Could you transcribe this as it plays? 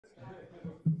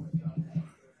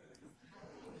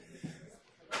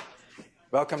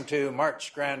Welcome to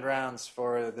March Grand Rounds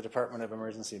for the Department of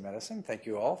Emergency Medicine. Thank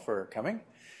you all for coming.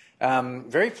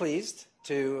 Very pleased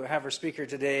to have our speaker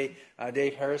today,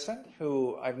 Dave Harrison,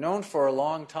 who I've known for a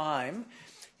long time.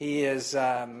 He is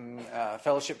a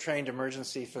fellowship-trained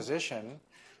emergency physician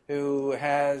who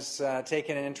has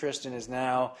taken an interest and is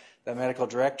now the medical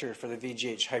director for the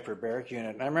VGH hyperbaric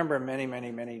unit. And I remember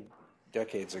many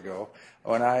decades ago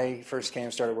when I first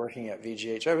started working at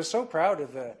VGH, I was so proud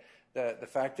of the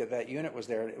fact that that unit was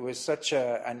there. It was such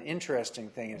an interesting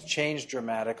thing. It's changed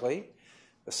dramatically.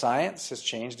 The science has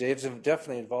changed. Dave's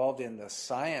definitely involved in the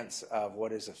science of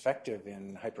what is effective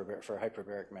in for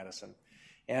hyperbaric medicine.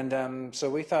 And so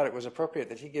we thought it was appropriate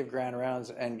that he give grand rounds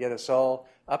and get us all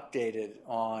updated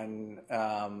on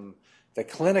the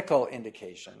clinical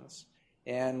indications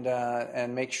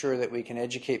and make sure that we can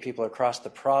educate people across the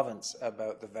province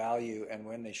about the value and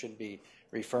when they should be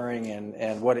referring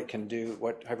and what it can do,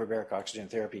 what hyperbaric oxygen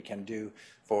therapy can do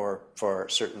for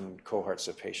certain cohorts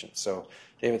of patients. So,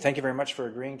 David, thank you very much for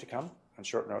agreeing to come on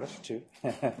short notice, too.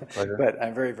 Pleasure. But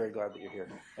I'm very glad that you're here.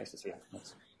 Nice to see you.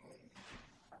 Thanks.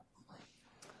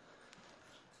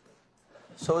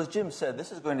 So as Jim said,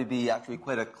 this is going to be actually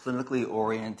quite a clinically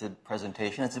oriented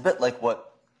presentation. It's a bit like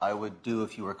what I would do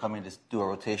if you were coming to do a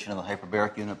rotation in the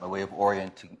hyperbaric unit by way of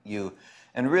orienting you.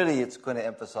 And really, it's going to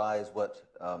emphasize what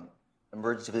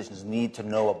emergency physicians need to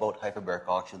know about hyperbaric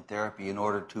oxygen therapy in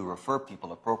order to refer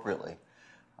people appropriately.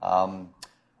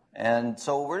 And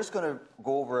so we're just going to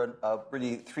go over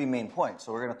really three main points.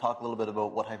 So we're going to talk a little bit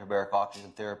about what hyperbaric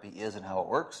oxygen therapy is and how it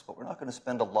works, but we're not going to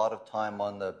spend a lot of time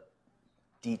on the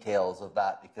details of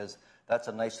that because that's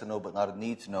a nice to know but not a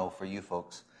need to know for you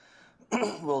folks.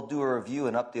 We'll do a review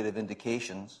and update of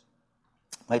indications.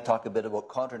 Might talk a bit about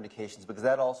contraindications because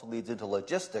that also leads into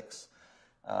logistics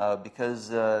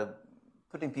because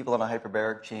putting people in a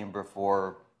hyperbaric chamber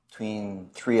for between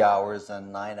 3 hours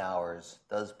and 9 hours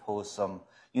does pose some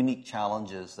unique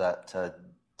challenges that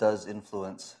does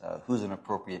influence who's an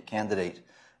appropriate candidate,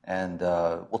 and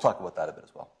we'll talk about that a bit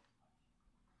as well.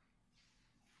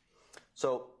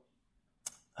 So,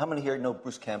 how many here know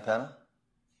Bruce Campana?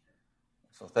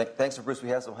 So thanks to Bruce, we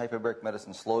have some hyperbaric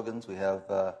medicine slogans. We have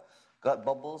got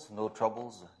bubbles, no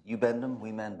troubles, you bend them,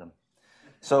 we mend them.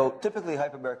 So typically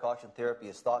hyperbaric oxygen therapy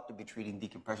is thought to be treating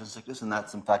decompression sickness, and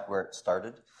that's in fact where it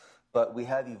started. But we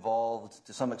have evolved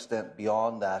to some extent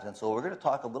beyond that, and so we're going to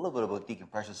talk a little bit about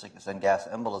decompression sickness and gas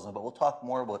embolism, but we'll talk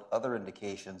more about other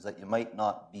indications that you might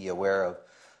not be aware of,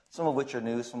 some of which are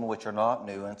new, some of which are not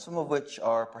new, and some of which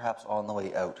are perhaps on the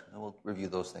way out. And we'll review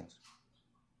those things.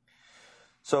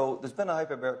 So there's been a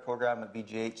hyperbaric program at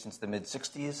VGH since the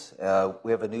mid-60s.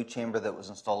 We have a new chamber that was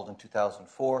installed in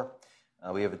 2004.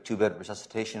 We have a 2-bed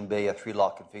resuscitation bay, a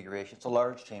 3-lock configuration. It's a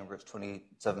large chamber. It's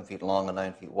 27 feet long and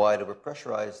 9 feet wide. And we're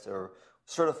pressurized or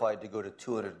certified to go to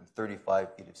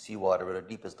 235 feet of seawater, but our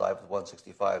deepest dive is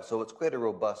 165. So it's quite a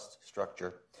robust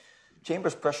structure.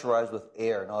 Chamber's pressurized with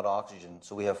air, not oxygen.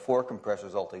 So we have 4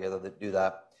 compressors altogether that do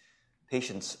that.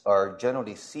 Patients are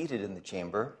generally seated in the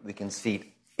chamber. We can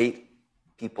seat 8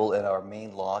 people in our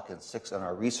main lock and 6 in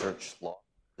our research lock,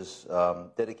 which is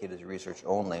dedicated to research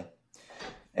only.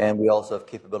 And we also have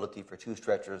capability for 2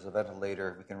 stretchers, a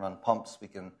ventilator. We can run pumps. We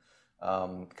can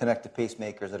connect to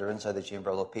pacemakers that are inside the chamber,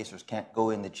 although pacers can't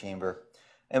go in the chamber.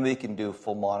 And we can do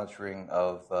full monitoring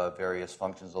of various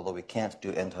functions, although we can't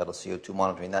do end-tidal CO2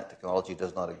 monitoring. That technology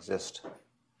does not exist.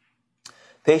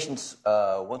 Patients,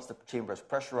 once the chamber is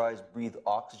pressurized, breathe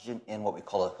oxygen in what we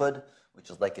call a hood, which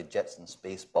is like a Jetson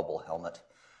space bubble helmet.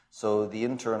 So the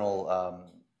internal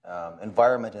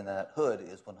environment in that hood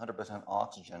is 100%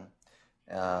 oxygen,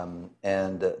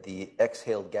 and the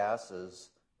exhaled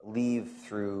gases leave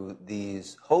through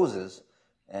these hoses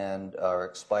and are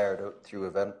expired out through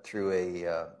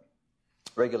a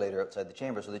regulator outside the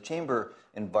chamber. So the chamber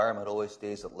environment always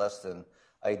stays at less than,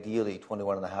 ideally,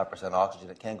 21.5% oxygen.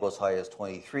 It can go as high as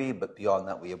 23, but beyond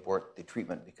that we abort the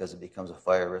treatment because it becomes a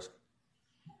fire risk.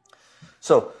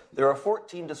 So there are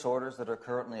 14 disorders that are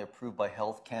currently approved by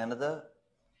Health Canada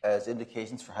as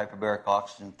indications for hyperbaric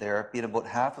oxygen therapy, and about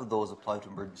half of those apply to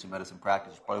emergency medicine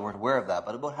practice. You probably weren't aware of that,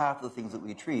 but about half of the things that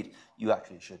we treat, you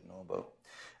actually should know about.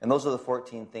 And those are the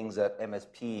 14 things that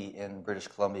MSP in British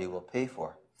Columbia will pay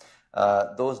for.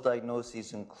 Those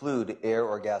diagnoses include air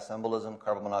or gas embolism,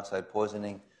 carbon monoxide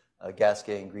poisoning, gas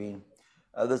gangrene.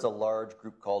 There's a large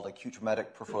group called acute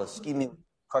traumatic peripheral ischemia,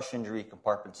 crush injury,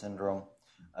 compartment syndrome,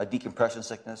 decompression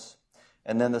sickness.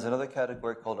 And then there's another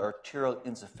category called arterial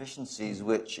insufficiencies,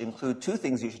 which include 2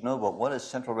 things you should know about. One is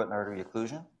central retinal artery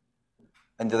occlusion,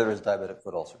 and the other is diabetic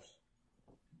foot ulcers.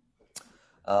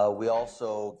 We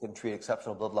also can treat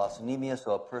exceptional blood loss anemia,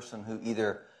 so a person who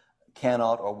either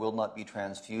cannot or will not be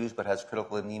transfused but has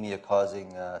critical anemia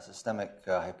causing systemic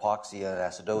hypoxia and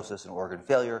acidosis and organ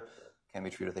failure, can be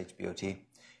treated with HBOT.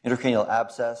 Intracranial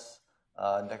abscess,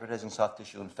 necrotizing soft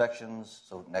tissue infections,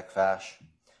 so neck fash.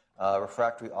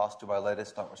 Refractory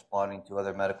osteomyelitis not responding to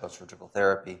other medical and surgical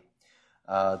therapy.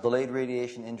 Delayed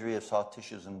radiation injury of soft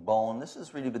tissues and bone. This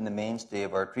has really been the mainstay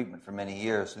of our treatment for many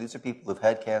years. So these are people who've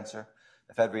had cancer,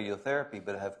 have had radiotherapy,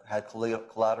 but have had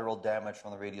collateral damage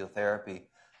from the radiotherapy,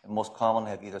 and most commonly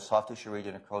have either soft tissue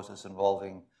radionecrosis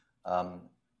involving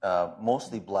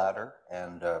mostly bladder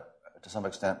and to some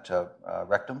extent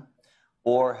rectum,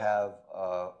 or have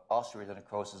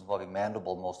osteoradionecrosis involving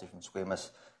mandible, mostly from squamous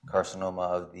carcinoma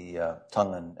of the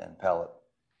tongue and palate.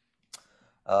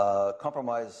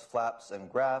 Compromised flaps and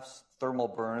grafts, thermal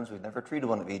burns. We've never treated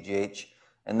one at VGH.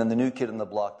 And then the new kid in the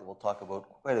block that we'll talk about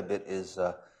quite a bit is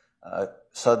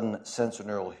sudden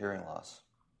sensorineural hearing loss.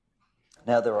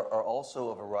 Now, there are also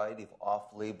a variety of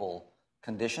off-label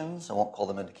conditions, I won't call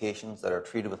them indications, that are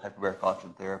treated with hyperbaric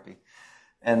oxygen therapy.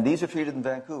 And these are treated in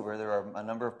Vancouver. There are a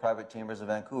number of private chambers in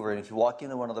Vancouver. And if you walk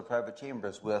into one of the private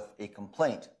chambers with a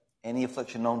complaint, any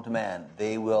affliction known to man,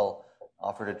 they will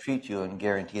offer to treat you and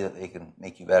guarantee that they can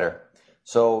make you better.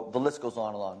 So the list goes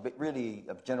on and on. But really,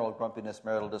 general grumpiness,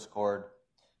 marital discord,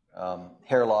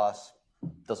 hair loss,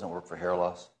 doesn't work for hair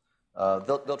loss.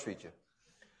 They'll treat you.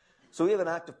 So we have an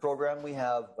active program. We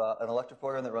have an elective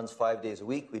program that runs 5 days a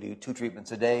week. We do 2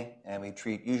 treatments a day, and we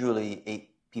treat usually 8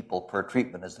 people per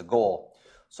treatment as the goal.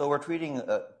 So we're treating,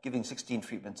 giving 16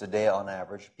 treatments a day on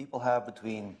average. People have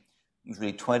between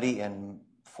usually 20 and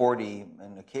 40,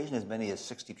 and occasionally as many as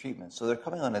 60 treatments. So they're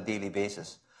coming on a daily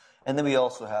basis. And then we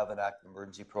also have an active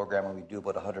emergency program where we do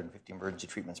about 150 emergency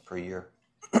treatments per year.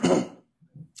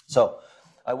 So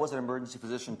I was an emergency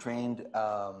physician trained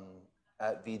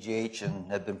at VGH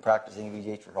and have been practicing at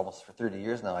VGH for 30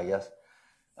 years now, I guess.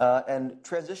 And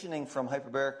transitioning from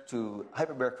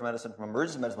hyperbaric medicine from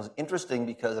emergency medicine was interesting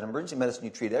because in emergency medicine you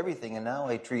treat everything, and now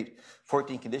I treat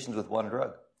 14 conditions with one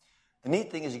drug. The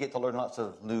neat thing is you get to learn lots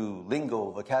of new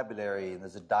lingo, vocabulary, and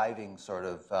there's a diving sort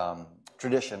of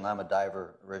tradition. I'm a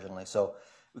diver originally. So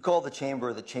we call the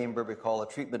chamber, we call a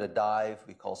treatment a dive,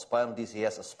 we call spinal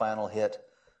DCS a spinal hit,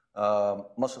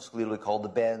 musculoskeletal we call the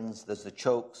bends, there's the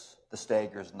chokes, the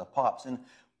staggers, and the pops. And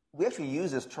we actually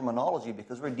use this terminology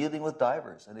because we're dealing with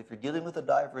divers. And if you're dealing with a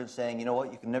diver and saying, you know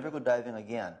what, you can never go diving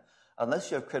again,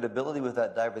 unless you have credibility with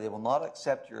that diver, they will not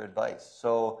accept your advice.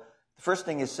 So the first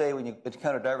thing you say when you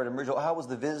encounter a diver at emergency, how was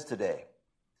the viz today?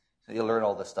 So you learn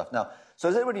all this stuff. Now, so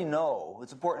does anybody know,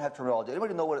 it's important to have terminology,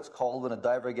 anybody know what it's called when a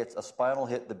diver gets a spinal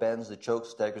hit, the bends, the chokes,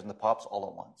 staggers, and the pops all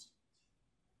at once?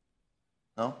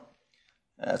 No?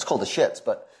 It's called the shits,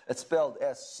 but it's spelled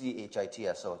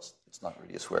S-C-H-I-T-S, so it's not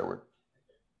really a swear word.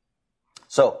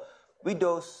 So we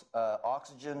dose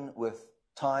oxygen with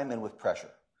time and with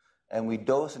pressure. And we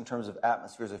dose in terms of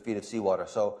atmospheres of feet of seawater.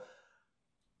 So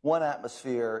 1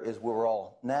 atmosphere is where we're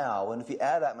all now. And if you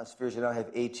add atmospheres, you now have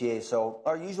ATA. So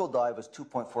our usual dive is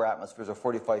 2.4 atmospheres or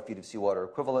 45 feet of seawater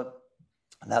equivalent.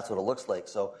 And that's what it looks like.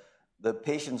 So the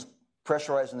patient's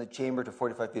pressurized in the chamber to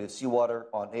 45 feet of seawater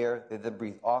on air. They then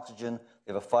breathe oxygen.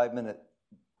 They have a 5-minute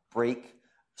break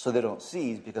so they don't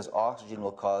seize, because oxygen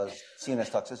will cause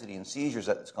CNS toxicity and seizures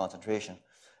at this concentration.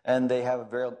 And they have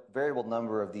a variable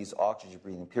number of these oxygen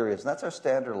breathing periods. And that's our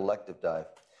standard elective dive.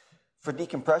 For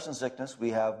decompression sickness, we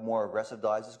have more aggressive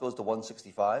dives. This goes to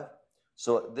 165.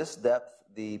 So at this depth,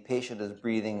 the patient is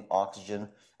breathing oxygen.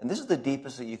 And this is the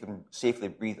deepest that you can safely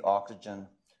breathe oxygen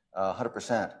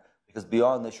 100%, because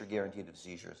beyond this, you're guaranteed of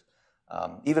seizures.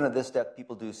 Even at this depth,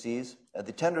 people do seize.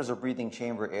 The tenders are breathing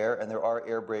chamber air, and there are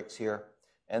air breaks here.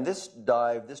 And this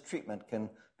dive, this treatment can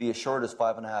be as short as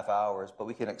 5.5 hours, but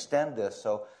we can extend this.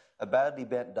 So a badly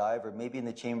bent diver may be in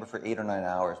the chamber for 8 or 9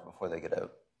 hours before they get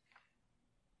out.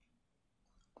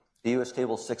 The US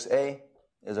Table 6A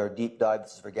is our deep dive.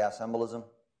 This is for gas embolism.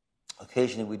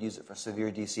 Occasionally, we'd use it for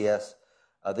severe DCS.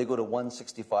 They go to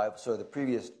 165. So the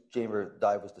previous chamber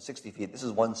dive was to 60 feet. This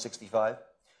is 165.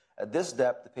 At this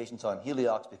depth, the patient's on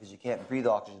heliox because you can't breathe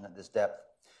oxygen at this depth.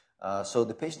 So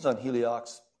the patient's on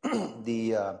heliox.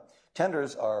 The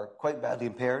tenders are quite badly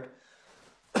impaired.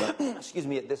 Excuse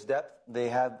me, at this depth. They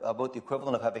have about the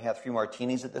equivalent of having had 3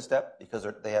 martinis at this depth because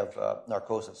they have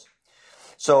narcosis.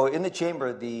 So in the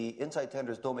chamber, the inside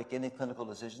tenders don't make any clinical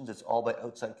decisions. It's all by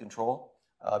outside control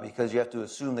because you have to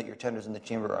assume that your tenders in the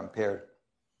chamber are impaired.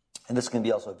 And this can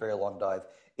be also a very long dive,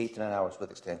 8 to 9 hours with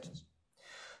extensions.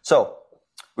 So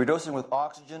we're dosing with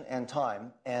oxygen and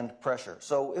time and pressure.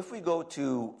 So if we go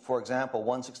to, for example,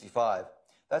 165,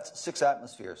 that's 6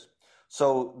 atmospheres.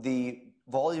 So the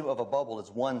volume of a bubble is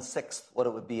 1/6 what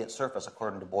it would be at surface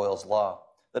according to Boyle's law.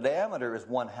 The diameter is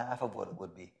 1/2 of what it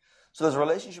would be. So there's a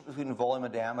relationship between volume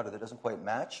and diameter that doesn't quite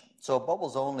match. So a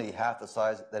bubble's only half the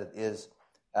size that it is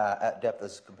at depth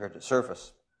as compared to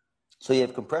surface. So you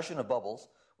have compression of bubbles,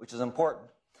 which is important.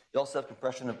 You also have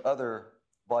compression of other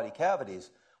body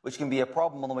cavities, which can be a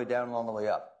problem on the way down and on the way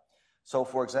up. So,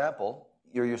 for example,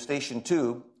 your eustachian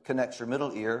tube connects your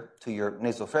middle ear to your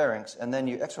nasopharynx, and then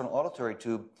your external auditory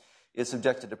tube is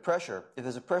subjected to pressure. If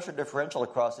there's a pressure differential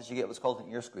across this, you get what's called an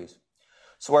ear squeeze.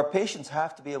 So our patients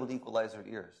have to be able to equalize their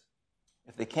ears.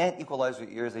 If they can't equalize their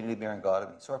ears, they need a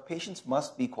laryngotomy. So our patients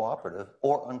must be cooperative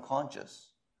or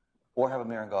unconscious or have a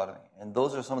laryngotomy. And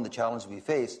those are some of the challenges we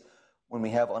face when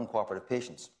we have uncooperative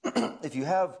patients. If you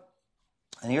have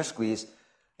an ear squeeze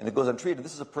and it goes untreated,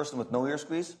 this is a person with no ear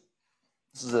squeeze.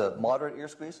 This is a moderate ear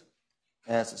squeeze,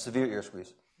 and it's a severe ear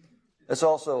squeeze. It's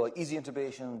also an easy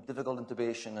intubation, difficult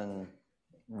intubation, and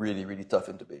really, really tough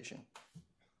intubation.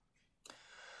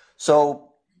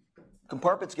 So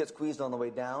compartments get squeezed on the way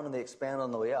down, and they expand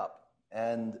on the way up.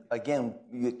 And again,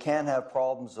 you can have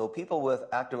problems. So people with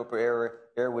active upper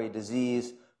airway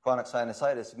disease, chronic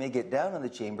sinusitis, may get down in the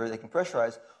chamber. They can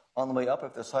pressurize on the way up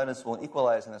if their sinus won't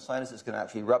equalize, and the sinuses can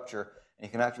actually rupture, and you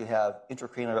can actually have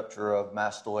intracranial rupture of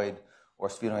mastoid or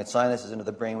sphenoid sinuses into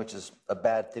the brain, which is a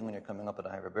bad thing when you're coming up in a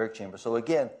hyperbaric chamber. So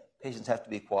again, patients have to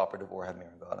be cooperative or have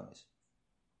laryngotomies.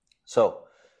 So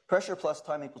pressure plus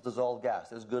time equals dissolved gas.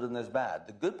 There's good and there's bad.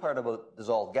 The good part about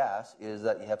dissolved gas is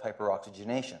that you have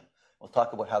hyperoxygenation. We'll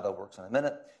talk about how that works in a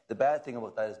minute. The bad thing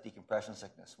about that is decompression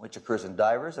sickness, which occurs in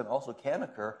divers and also can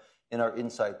occur in our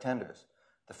inside tenders.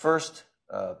 The first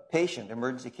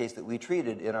emergency case that we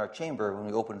treated in our chamber when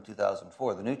we opened in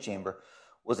 2004, the new chamber,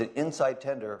 was an inside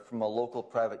tender from a local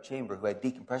private chamber who had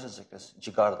decompression sickness, and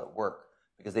she got it at work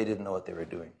because they didn't know what they were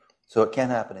doing. So it can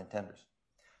happen in tenders.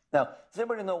 Now, does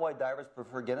anybody know why divers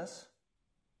prefer Guinness?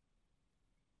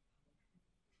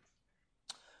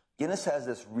 Guinness has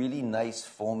this really nice,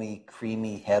 foamy,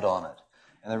 creamy head on it.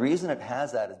 And the reason it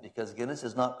has that is because Guinness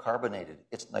is not carbonated,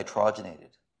 it's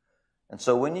nitrogenated. And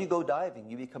so when you go diving,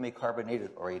 you become a carbonated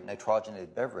or a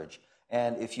nitrogenated beverage.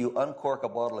 And if you uncork a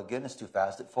bottle of Guinness too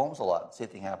fast, it foams a lot. The same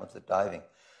thing happens with diving.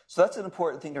 So that's an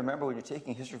important thing to remember when you're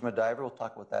taking history from a diver. We'll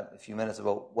talk about that in a few minutes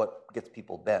about what gets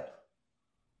people bent.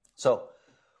 So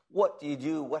what do you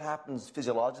do? What happens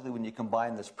physiologically when you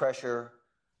combine this pressure,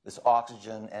 this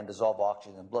oxygen, and dissolved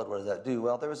oxygen in blood? What does that do?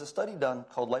 Well, there was a study done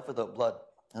called Life Without Blood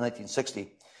in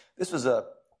 1960. This was a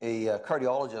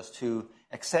cardiologist who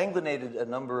exsanguinated a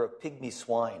number of pygmy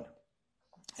swine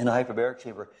in a hyperbaric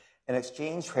chamber and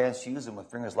exchanged transfusion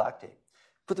with Ringer's lactate.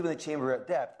 Put them in the chamber at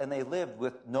depth, and they lived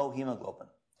with no hemoglobin.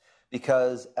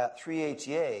 Because at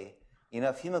 3-HEA,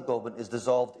 enough hemoglobin is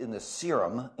dissolved in the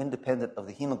serum, independent of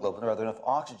the hemoglobin, or rather enough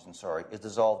oxygen, is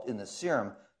dissolved in the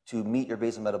serum to meet your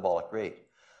basal metabolic rate.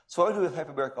 So what we do with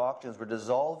hyperbaric oxygen is we're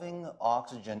dissolving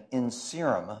oxygen in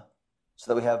serum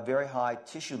so that we have very high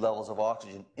tissue levels of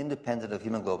oxygen independent of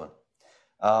hemoglobin.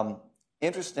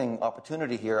 Interesting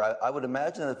opportunity here. I would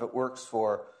imagine that if it works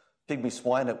for pygmy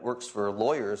swine, it works for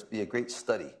lawyers, be a great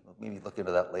study. We'll maybe look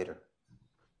into that later.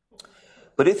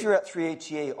 But if you're at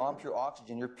 3-HEA on pure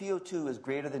oxygen, your PO2 is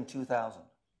greater than 2,000.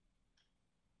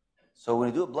 So when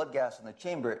you do a blood gas in the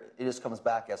chamber, it just comes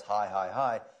back as high, high,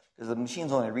 high, because the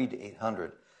machines only read to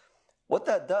 800. What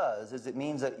that does is it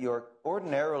means that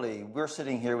we're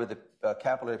sitting here with a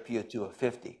capillary PO2 of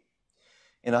 50.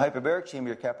 In a hyperbaric chamber,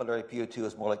 your capillary PO2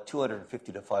 is more like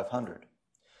 250 to 500.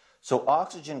 So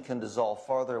oxygen can dissolve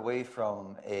farther away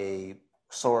from a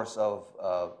source from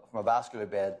a vascular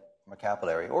bed, from a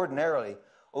capillary. Ordinarily,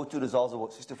 O2 dissolves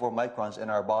about 64 microns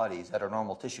in our bodies at our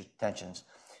normal tissue tensions.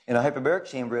 In a hyperbaric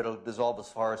chamber, it'll dissolve as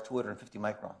far as 250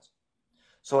 microns.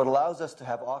 So it allows us to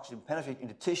have oxygen penetrate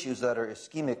into tissues that are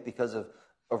ischemic because of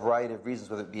a variety of reasons,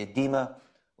 whether it be edema,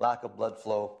 lack of blood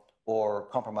flow, or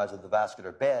compromise of the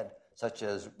vascular bed, such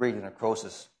as radial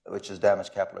necrosis, which is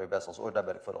damaged capillary vessels, or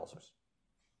diabetic foot ulcers.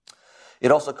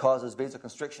 It also causes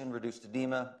vasoconstriction, reduced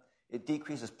edema. It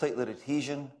decreases platelet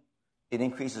adhesion. It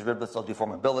increases red blood cell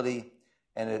deformability.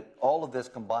 And all of this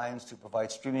combines to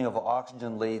provide streaming of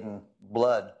oxygen-laden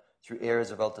blood through areas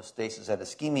of relative stasis and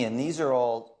ischemia. And these are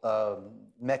all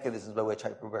mechanisms by which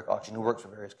hyperbaric oxygen works for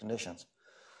various conditions.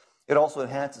 It also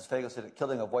enhances phagocytic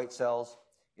killing of white cells.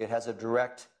 It has a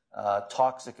direct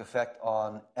toxic effect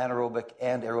on anaerobic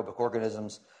and aerobic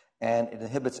organisms. And it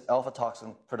inhibits alpha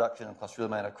toxin production and Clostridial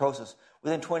necrosis.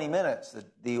 Within 20 minutes,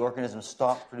 the organism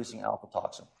stops producing alpha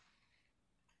toxin.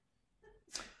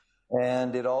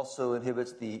 And it also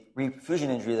inhibits the reperfusion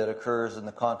injury that occurs in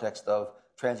the context of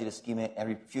transient ischemia and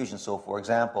reperfusion. So, for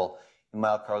example, in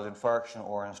myocardial infarction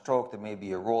or in stroke, there may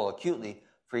be a role acutely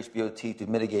for HBOT to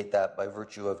mitigate that by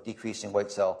virtue of decreasing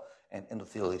white cell and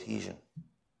endothelial adhesion.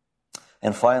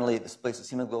 And finally, it displaces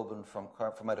hemoglobin from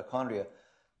mitochondria,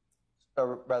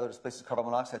 or rather displaces carbon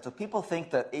monoxide. So people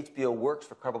think that HBO works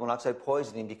for carbon monoxide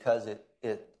poisoning because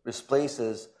it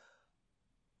displaces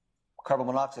carbon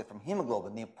monoxide from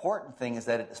hemoglobin. The important thing is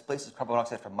that it displaces carbon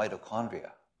monoxide from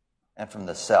mitochondria and from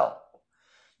the cell.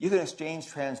 You can exchange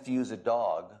transfuse a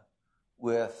dog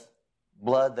with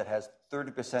blood that has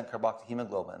 30%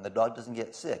 carboxyhemoglobin, and the dog doesn't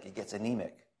get sick, it gets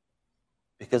anemic,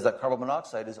 because that carbon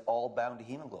monoxide is all bound to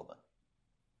hemoglobin.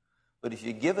 But if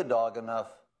you give a dog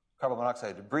enough carbon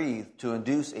monoxide to breathe to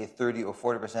induce a 30 or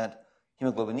 40%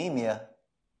 hemoglobinemia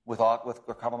with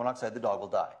carbon monoxide, the dog will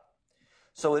die.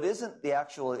 So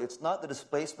it's not the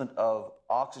displacement of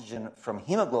oxygen from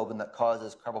hemoglobin that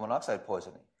causes carbon monoxide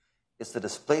poisoning. It's the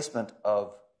displacement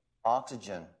of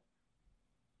oxygen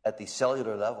at the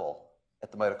cellular level,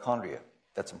 at the mitochondria,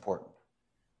 that's important.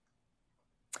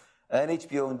 And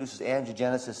HBO induces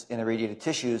angiogenesis in irradiated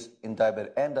tissues in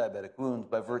diabetic wounds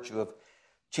by virtue of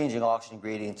changing oxygen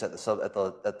gradients at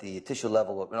the tissue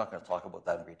level. We're not going to talk about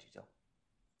that in great detail.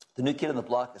 The new kid on the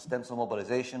block is stem cell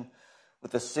mobilization.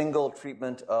 With a single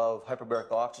treatment of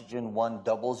hyperbaric oxygen, one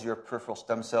doubles your peripheral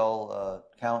stem cell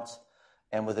counts.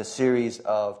 And with a series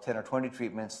of 10 or 20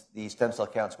 treatments, the stem cell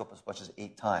counts go up as much as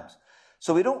 8 times.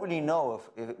 So we don't really know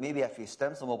if it may be actually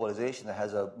stem cell mobilization that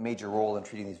has a major role in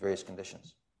treating these various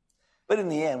conditions. But in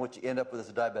the end, what you end up with is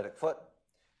a diabetic foot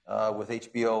with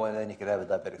HBO, and then you could have a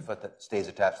diabetic foot that stays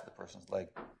attached to the person's leg.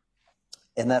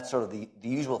 And that's sort of the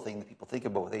usual thing that people think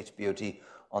about with HBOT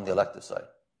on the elective side.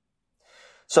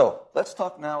 So let's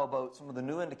talk now about some of the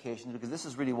new indications, because this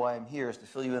is really why I'm here, is to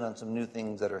fill you in on some new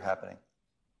things that are happening.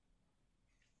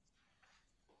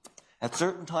 At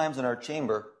certain times in our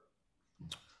chamber,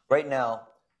 right now,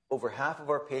 over half of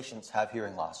our patients have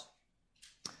hearing loss.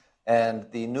 And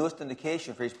the newest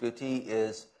indication for HBOT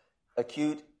is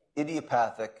acute,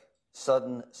 idiopathic,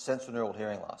 sudden sensorineural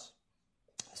hearing loss.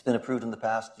 It's been approved in the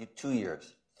past 2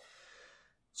 years.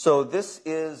 So this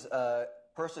is a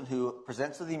person who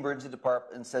presents to the emergency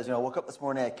department and says, I woke up this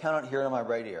morning, I cannot hear in my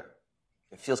right ear.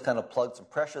 It feels kind of plugged, some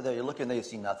pressure there. You look in there, you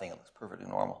see nothing. It looks perfectly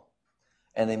normal.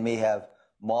 And they may have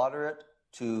moderate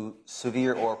to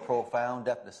severe or profound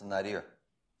deafness in that ear.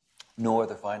 No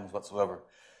other findings whatsoever.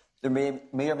 There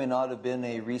may or may not have been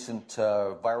a recent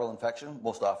viral infection.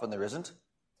 Most often there isn't.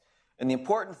 And the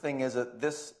important thing is that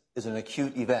this is an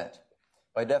acute event.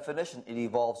 By definition, it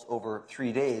evolves over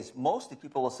 3 days. Mostly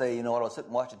people will say, I was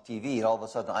sitting watching TV and all of a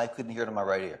sudden I couldn't hear it in my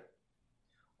right ear.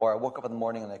 Or I woke up in the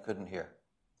morning and I couldn't hear.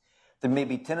 There may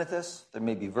be tinnitus, there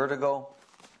may be vertigo.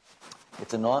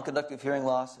 It's a non-conductive hearing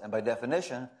loss, and by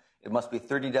definition, it must be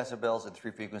 30 decibels and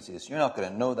 3 frequencies. You're not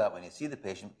going to know that when you see the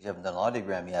patient because you haven't done an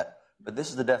audiogram yet, but this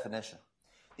is the definition.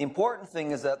 The important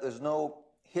thing is that there's no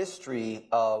history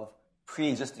of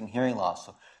pre-existing hearing loss.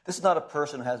 So this is not a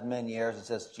person who has Meniere's and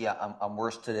says, gee, I'm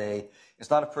worse today. It's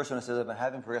not a person who says, I've been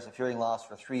having progressive hearing loss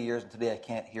for 3 years and today I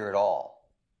can't hear at all.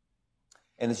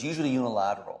 And it's usually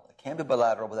unilateral. It can be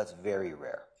bilateral, but that's very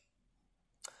rare.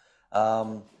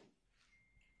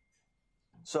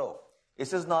 So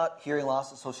this is not hearing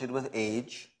loss associated with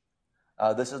age.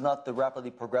 This is not the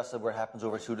rapidly progressive where it happens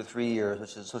over 2 to 3 years,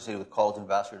 which is associated with collagen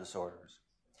vascular disorders.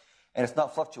 And it's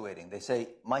not fluctuating. They say,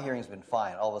 my hearing's been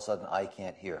fine. All of a sudden, I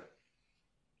can't hear.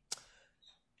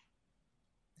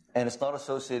 And it's not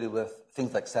associated with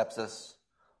things like sepsis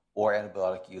or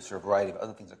antibiotic use or a variety of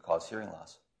other things that cause hearing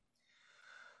loss.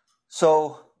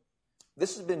 So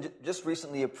this has been just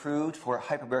recently approved for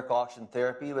hyperbaric oxygen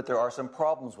therapy, but there are some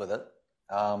problems with it.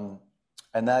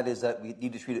 And that is that we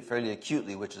need to treat it fairly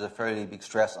acutely, which is a fairly big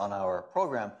stress on our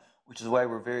program, which is why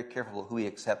we're very careful who we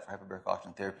accept for hyperbaric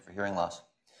oxygen therapy for hearing loss.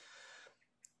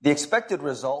 The expected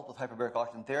result with hyperbaric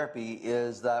oxygen therapy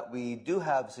is that we do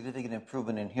have significant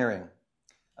improvement in hearing.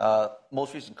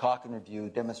 Most recent Cochrane review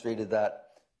demonstrated that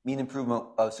mean improvement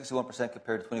of 61%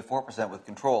 compared to 24% with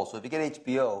control. So if you get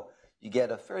HBO, you get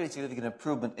a fairly significant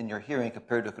improvement in your hearing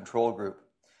compared to a control group.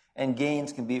 And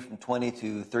gains can be from 20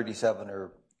 to 37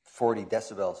 or 40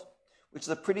 decibels, which is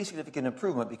a pretty significant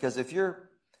improvement, because if your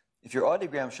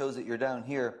audiogram shows that you're down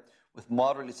here with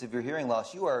moderately severe hearing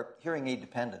loss, you are hearing aid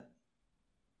dependent.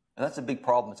 And that's a big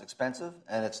problem. It's expensive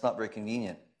and it's not very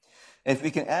convenient. And if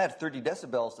we can add 30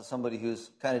 decibels to somebody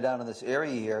who's kind of down in this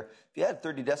area here, if you add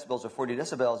 30 decibels or 40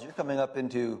 decibels, you're coming up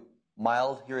into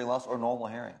mild hearing loss or normal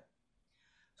hearing.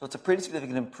 So it's a pretty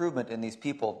significant improvement in these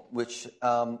people, which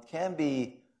can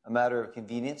be a matter of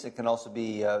convenience. It can also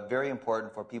be very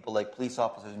important for people like police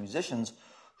officers and musicians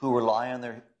who rely on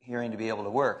their hearing to be able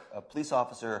to work. A police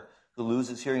officer who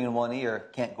loses hearing in one ear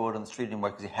can't go out on the street anymore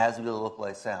because he has to be able to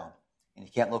localize sound. and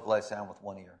you can't localize sound with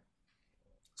one ear.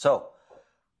 So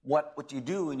what you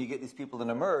do when you get these people that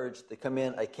emerge, they come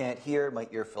in, I can't hear, my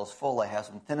ear feels full, I have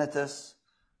some tinnitus,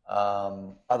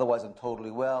 otherwise I'm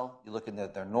totally well. You look in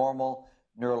that they're normal.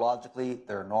 Neurologically,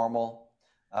 they're normal.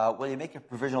 Well, you make a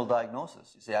provisional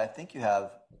diagnosis. You say, I think you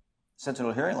have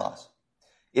sensorineural hearing loss.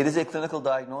 It is a clinical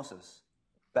diagnosis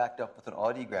backed up with an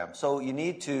audiogram. So you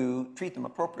need to treat them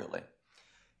appropriately.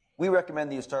 We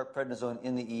recommend that you start prednisone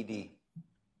in the ED.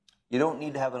 You don't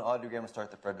need to have an audiogram to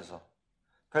start the prednisone.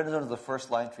 Prednisone is the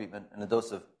first-line treatment in a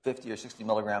dose of 50 or 60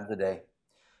 milligrams a day.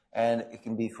 And it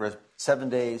can be for 7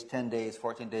 days, 10 days,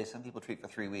 14 days. Some people treat for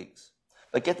 3 weeks.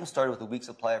 But get them started with a week's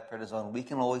supply of prednisone. We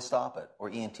can always stop it, or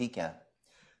ENT can.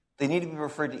 They need to be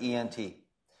referred to ENT.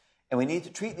 And we need to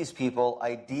treat these people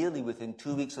ideally within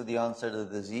 2 weeks of the onset of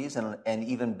the disease, and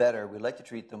even better, we'd like to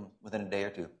treat them within a day or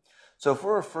two. So if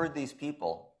we're referred these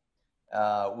people,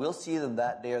 we'll see them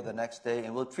that day or the next day,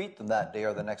 and we'll treat them that day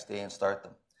or the next day and start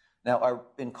them. Now,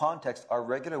 in context, our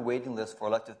regular waiting list for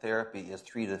elective therapy is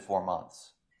 3 to 4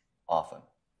 months, often.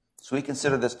 So we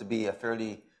consider this to be a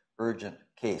fairly urgent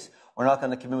case. We're not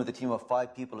going to come in with a team of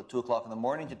 5 people at 2 o'clock in the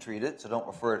morning to treat it, so don't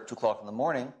refer it at 2 o'clock in the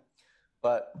morning.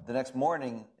 But the next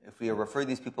morning, if we refer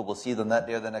these people, we'll see them that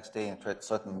day or the next day and try to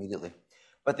start them immediately.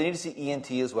 But they need to see ENT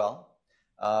as well.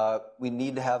 We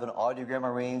need to have an audiogram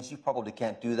arranged. You probably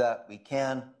can't do that. We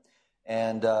can.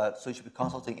 And so you should be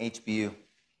consulting HBU.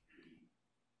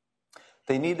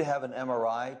 They need to have an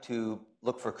MRI to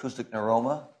look for acoustic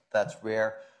neuroma. That's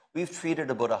rare. We've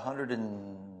treated about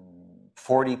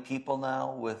 140 people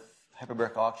now with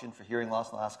hyperbaric oxygen for hearing loss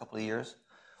in the last couple of years.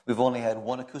 We've only had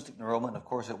one acoustic neuroma, and of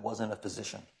course it wasn't a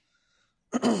physician.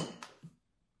 The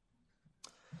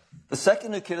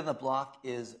second new kid on the block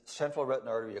is central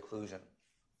retinal artery occlusion,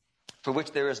 for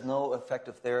which there is no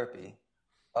effective therapy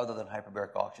other than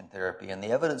hyperbaric oxygen therapy. And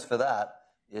the evidence for that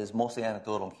is mostly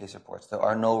anecdotal in case reports. There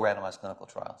are no randomized clinical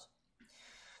trials.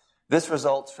 This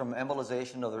results from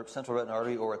embolization of the central retinal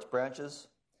artery or its branches,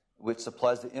 which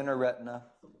supplies the inner retina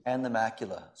and the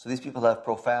macula. So these people have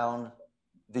profound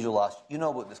visual loss. You know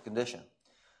about this condition.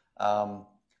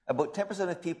 About 10%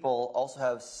 of people also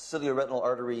have ciliary retinal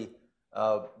artery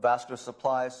vascular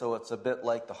supply, so it's a bit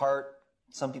like the heart.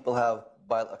 Some people have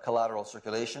collateral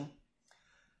circulation.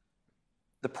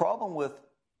 The problem with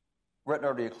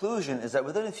retinal artery occlusion is that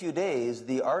within a few days,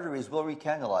 the arteries will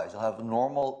recannularize. You'll have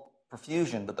normal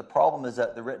perfusion, but the problem is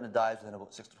that the retina dies within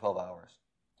about 6 to 12 hours.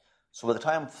 So by the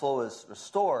time flow is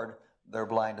restored, they're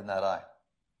blind in that eye.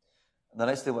 And the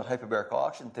nice thing about hyperbaric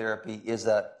oxygen therapy is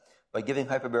that by giving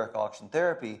hyperbaric oxygen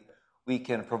therapy, we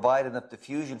can provide enough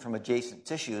diffusion from adjacent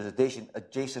tissues,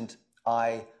 adjacent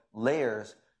eye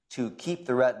layers, to keep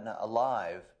the retina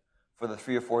alive for the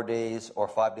 3 or 4 days or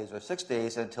 5 days or 6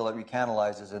 days until it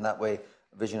recanalizes, and that way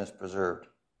vision is preserved.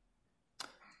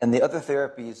 And the other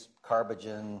therapies,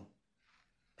 carbogen,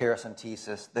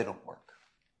 paracentesis, they don't work.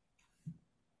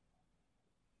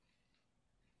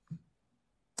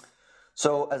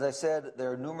 So, as I said,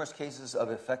 there are numerous cases of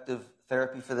effective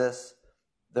therapy for this.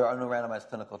 There are no randomized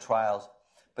clinical trials.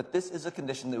 But this is a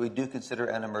condition that we do consider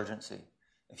an emergency.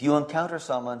 If you encounter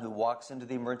someone who walks into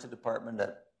the emergency department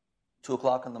at 2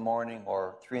 o'clock in the morning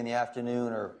or 3 in the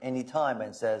afternoon or any time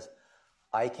and says,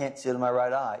 I can't see out of my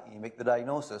right eye, and you make the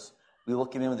diagnosis, we will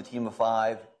come in with a team of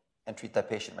 5 and treat that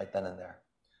patient right then and there.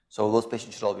 So those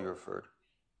patients should all be referred.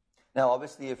 Now,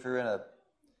 obviously, if you're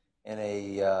in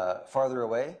a farther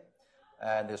away,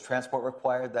 and there's transport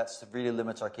required, that severely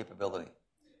limits our capability.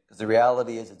 Because the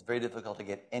reality is it's very difficult to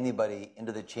get anybody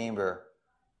into the chamber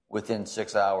within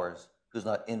 6 hours who's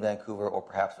not in Vancouver or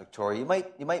perhaps Victoria.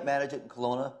 You might manage it in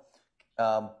Kelowna,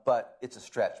 but it's a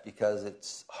stretch because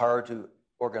it's hard to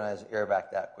organize air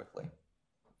back that quickly.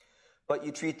 But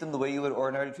you treat them the way you would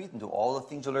ordinarily treat them. Do all the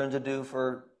things you learn to do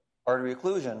for artery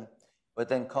occlusion, but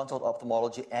then consult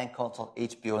ophthalmology and consult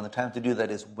HBO. And the time to do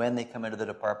that is when they come into the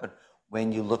department,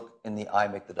 when you look in the eye,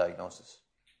 make the diagnosis.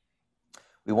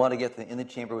 We want to get them in the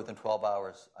chamber within 12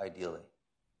 hours, ideally.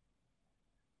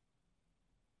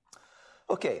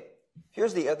 Okay,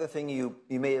 here's the other thing you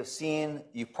may have seen,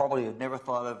 you probably have never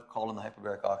thought of calling the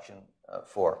hyperbaric oxygen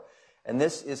for. And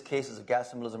this is cases of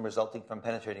gas embolism resulting from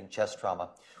penetrating chest trauma.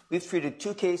 We've treated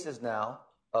 2 cases now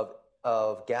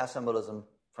of gas embolism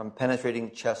from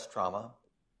penetrating chest trauma,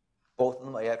 both of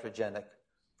them iatrogenic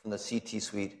from the CT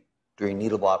suite during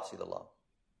needle biopsy of the lung.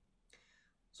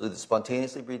 So the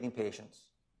spontaneously breathing patients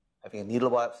having a needle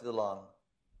biopsy of the lung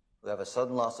who have a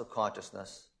sudden loss of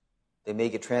consciousness, they may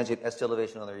get transient ST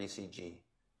elevation on their ECG.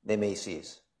 They may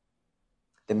seize.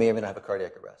 They may or may not have a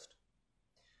cardiac arrest.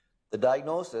 The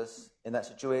diagnosis in that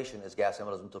situation is gas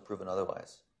embolism until proven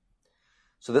otherwise.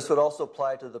 So this would also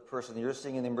apply to the person you're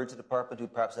seeing in the emergency department who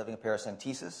perhaps having a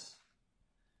paracentesis.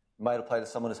 It might apply to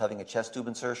someone who's having a chest tube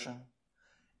insertion.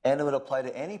 And it would apply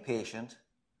to any patient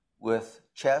with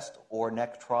chest or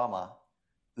neck trauma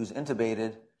who's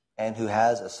intubated and who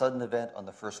has a sudden event on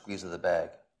the first squeeze of the bag.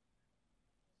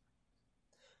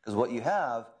 Because what you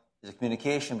have is a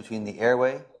communication between the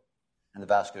airway and the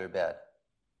vascular bed.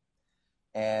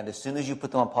 And as soon as you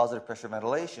put them on positive pressure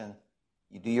ventilation,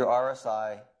 you do your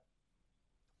RSI,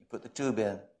 you put the tube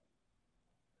in,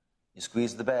 you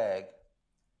squeeze the bag.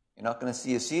 You're not going to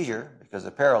see a seizure because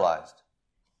they're paralyzed,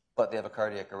 but they have a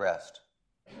cardiac arrest.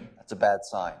 That's a bad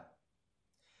sign.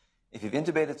 If you've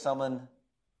intubated someone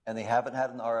and they haven't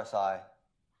had an RSI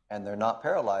and they're not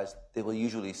paralyzed, they will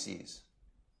usually seize.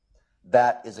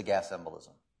 That is a gas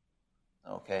embolism.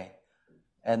 Okay?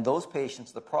 And those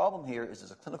patients, the problem here is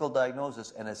there's a clinical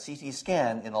diagnosis, and a CT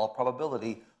scan, in all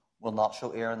probability, will not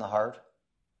show air in the heart,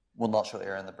 will not show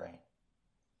air in the brain.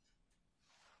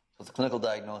 So it's a clinical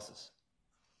diagnosis.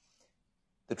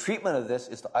 The treatment of this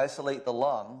is to isolate the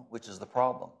lung, which is the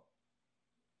problem.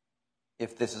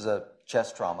 If this is a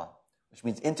chest trauma, which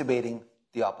means intubating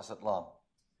the opposite lung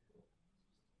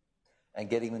and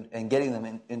getting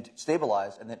them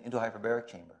stabilized and then into a hyperbaric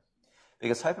chamber.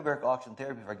 Because hyperbaric oxygen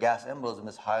therapy for gas embolism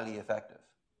is highly effective.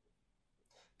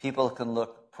 People can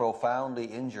look profoundly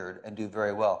injured and do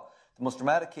very well. The most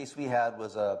dramatic case we had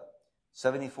was a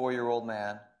 74-year-old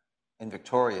man in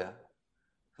Victoria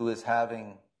who is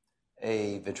having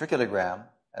a ventriculogram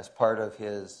as part of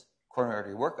his coronary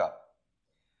artery workup.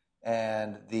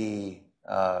 And the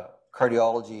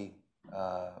cardiology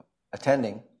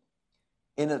attending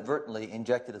inadvertently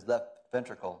injected his left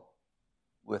ventricle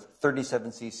with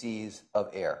 37 cc's of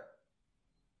air.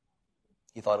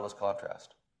 He thought it was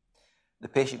contrast. The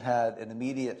patient had an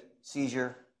immediate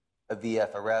seizure, a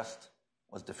VF arrest,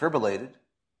 was defibrillated,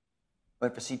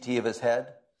 went for CT of his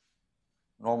head,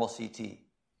 normal CT,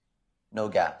 no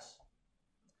gas.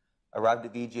 Arrived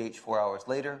at VGH 4 hours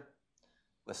later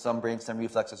with some brainstem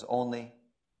reflexes only,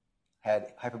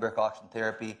 had hyperbaric oxygen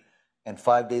therapy, and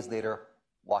 5 days later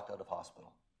walked out of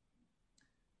hospital.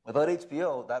 Without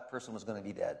HBO, that person was going to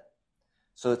be dead.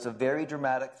 So it's a very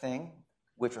dramatic thing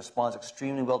which responds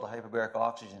extremely well to hyperbaric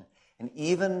oxygen. And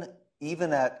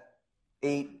even at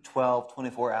 8, 12,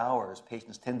 24 hours,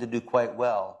 patients tend to do quite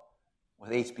well with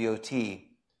HBOT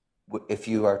if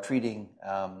you are treating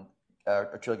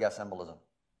arterial gas embolism.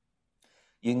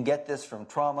 You can get this from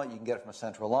trauma, you can get it from a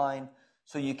central line.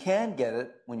 So you can get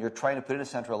it when you're trying to put in a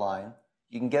central line.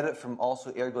 You can get it from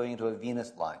also air going into a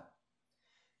venous line.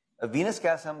 A venous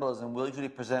gas embolism will usually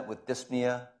present with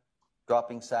dyspnea,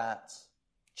 dropping sats,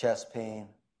 chest pain,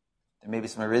 there may be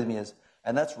some arrhythmias,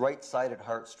 and that's right-sided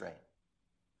heart strain.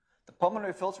 The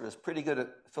pulmonary filter is pretty good at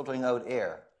filtering out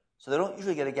air, so they don't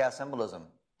usually get a gas embolism.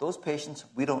 Those patients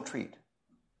we don't treat.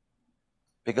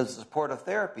 Because the supportive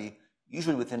therapy,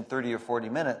 usually within 30 or 40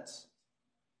 minutes,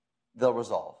 they'll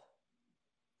resolve.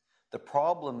 The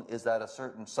problem is that a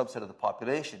certain subset of the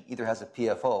population either has a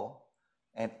PFO,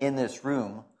 and in this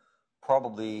room,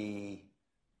 probably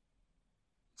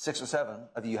 6 or 7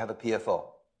 of you have a PFO.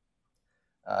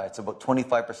 It's about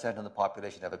 25% of the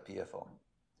population have a PFO.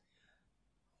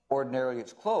 Ordinarily,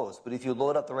 it's closed, but if you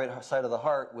load up the right side of the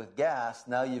heart with gas,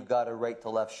 now you've got a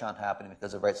right-to-left shunt happening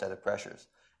because of right-sided pressures.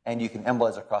 And you can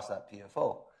embolize across that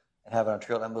PFO and have an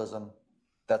arterial embolism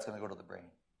that's going to go to the brain.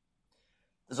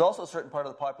 There's also a certain part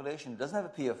of the population who doesn't have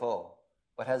a PFO,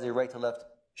 but has a right-to-left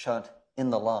shunt in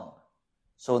the lung.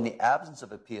 So in the absence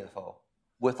of a PFO,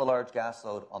 with a large gas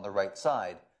load on the right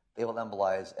side, they will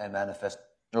embolize and manifest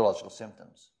neurological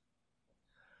symptoms.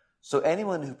 So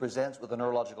anyone who presents with a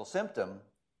neurological symptom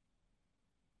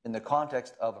in the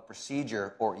context of a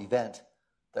procedure or event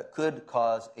that could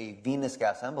cause a venous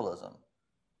gas embolism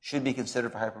should be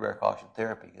considered for hyperbaric oxygen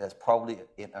therapy. That's probably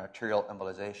an arterial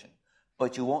embolization.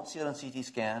 But you won't see it on CT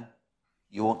scan.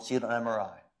 You won't see it on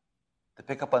MRI. The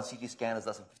pickup on CT scan is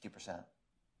less than 50%.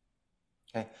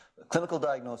 Okay? Clinical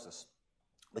diagnosis.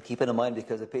 But keep it in mind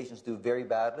because the patients do very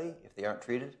badly if they aren't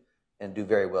treated and do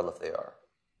very well if they are.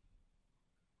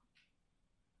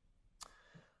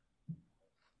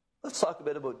 Let's talk a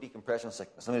bit about decompression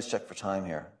sickness. Let me just check for time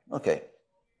here. Okay.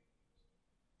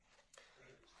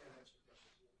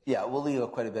 Yeah, we'll leave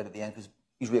quite a bit at the end because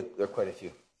usually there are quite a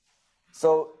few.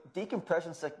 So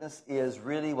decompression sickness is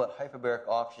really what hyperbaric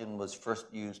oxygen was first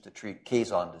used to treat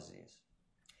caisson disease.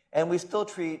 And we still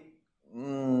treat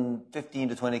 15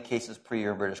 to 20 cases per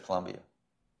year in British Columbia.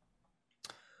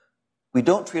 We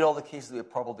don't treat all the cases that we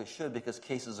probably should because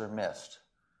cases are missed.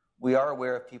 We are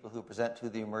aware of people who present to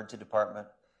the emergency department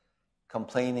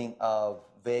complaining of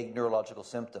vague neurological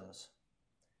symptoms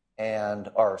and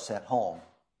are sent home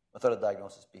without a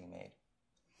diagnosis being made.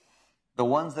 The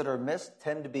ones that are missed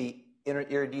tend to be inner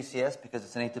ear DCS because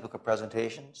it's an atypical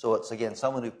presentation. So it's, again,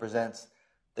 someone who presents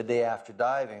the day after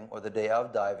diving or the day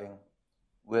of diving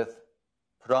with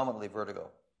predominantly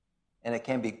vertigo. And it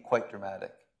can be quite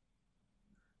dramatic.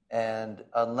 And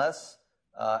unless,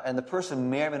 and the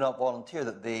person may or may not volunteer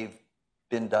that they've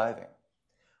been diving.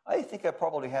 I think I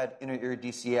probably had inner ear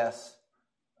DCS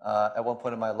at one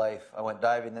point in my life. I went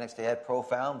diving. The next day I had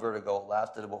profound vertigo. It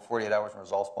lasted about 48 hours and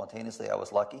resolved spontaneously. I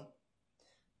was lucky.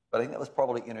 But I think that was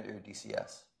probably inner ear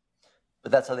DCS.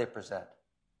 But that's how they present.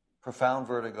 Profound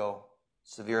vertigo,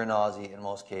 severe nausea in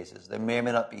most cases. There may or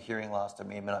may not be hearing loss. There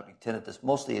may or may not be tinnitus.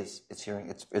 Mostly it's hearing,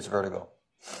 it's vertigo.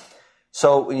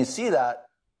 So when you see that,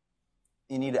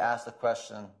 you need to ask the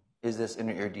question, is this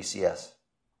inner ear DCS?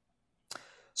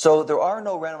 So there are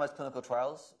no randomized clinical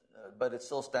trials, but it's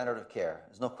still standard of care.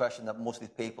 There's no question that most of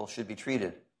these people should be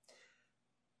treated.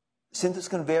 Symptoms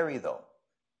can vary, though.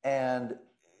 And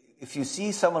if you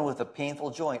see someone with a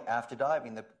painful joint after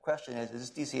diving, the question is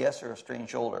this DCS or a strained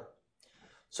shoulder?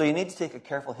 So you need to take a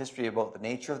careful history about the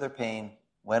nature of their pain,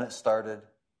 when it started,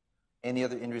 any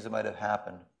other injuries that might have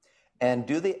happened, and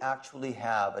do they actually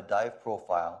have a dive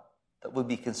profile that would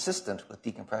be consistent with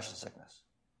decompression sickness?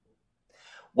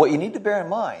 What you need to bear in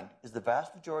mind is the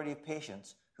vast majority of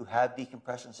patients who have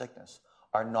decompression sickness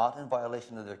are not in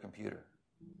violation of their computer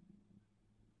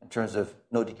in terms of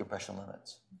no decompression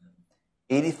limits.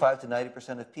 85 to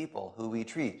 90% of people who we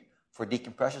treat for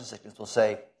decompression sickness will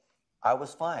say, I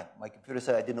was fine. My computer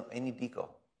said I didn't owe any deco.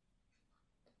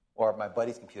 Or my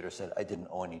buddy's computer said I didn't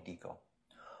owe any deco.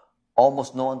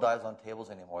 Almost no one dives on tables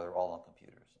anymore. They're all on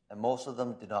computers. And most of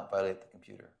them did not violate the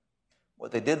computer.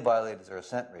 What they did violate is their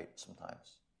ascent rate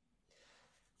sometimes.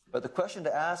 But the question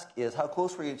to ask is, how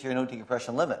close were you to your no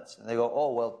decompression limits? And they go,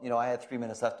 oh, well, I had 3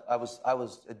 minutes left. I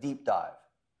was a deep dive.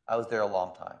 I was there a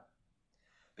long time.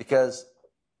 Because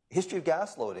history of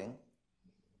gas loading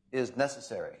is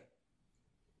necessary.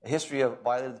 A history of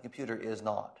violating the computer is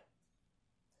not.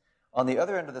 On the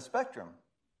other end of the spectrum,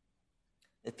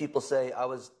 if people say, I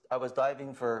was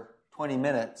diving for 20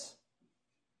 minutes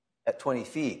at 20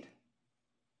 feet,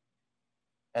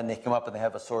 and they come up and they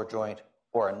have a sore joint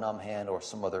or a numb hand or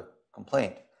some other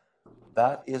complaint,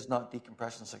 that is not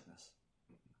decompression sickness.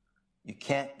 You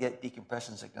can't get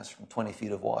decompression sickness from 20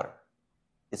 feet of water.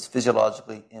 It's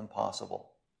physiologically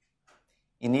impossible.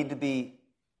 You need to be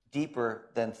deeper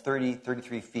than 30,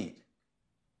 33 feet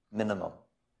minimum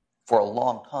for a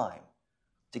long time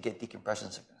to get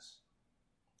decompression sickness.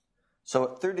 So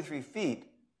at 33 feet,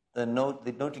 the no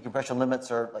decompression limits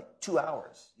are like 2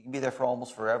 hours. You can be there for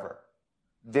almost forever.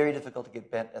 Very difficult to get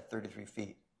bent at 33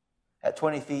 feet. At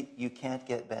 20 feet, you can't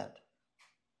get bent.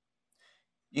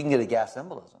 You can get a gas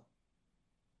embolism,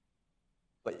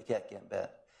 but you can't get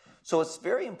bent. So it's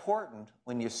very important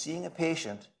when you're seeing a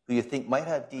patient who you think might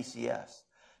have DCS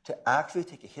to actually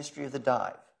take a history of the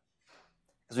dive.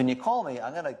 Because when you call me,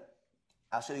 I'm going to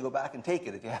ask you to go back and take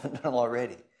it if you haven't done it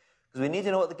already. Because we need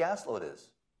to know what the gas load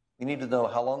is. We need to know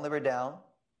how long they were down,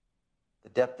 the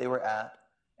depth they were at,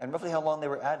 and roughly how long they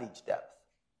were at each depth.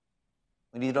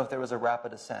 We need to know if there was a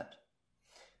rapid ascent.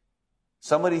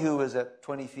 Somebody who is at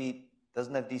 20 feet,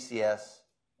 doesn't have DCS,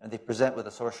 and they present with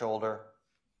a sore shoulder,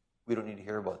 we don't need to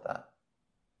hear about that.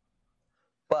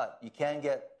 But you can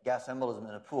get gas embolism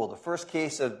in a pool. The first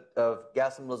case of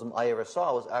gas embolism I ever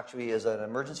saw was actually as an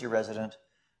emergency resident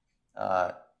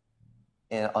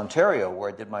in Ontario, where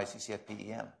I did my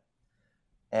CCFPEM.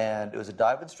 And it was a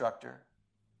dive instructor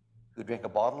who drank a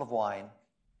bottle of wine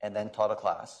and then taught a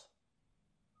class.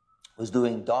 Was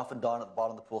doing doff and don at the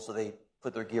bottom of the pool, so they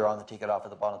put their gear on and take it off at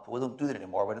the bottom of the pool. We don't do that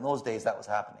anymore, but in those days that was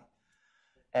happening.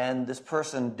 And this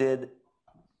person did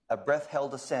a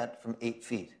breath-held ascent from 8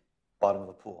 feet, bottom of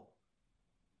the pool.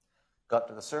 Got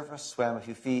to the surface, swam a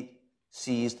few feet,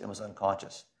 seized, and was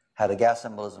unconscious. Had a gas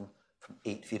embolism from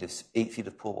 8 feet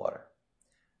of pool water.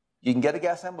 You can get a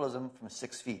gas embolism from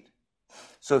 6 feet.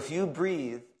 So if you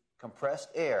breathe compressed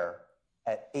air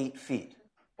at 8 feet,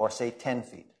 or say 10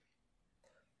 feet,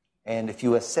 and if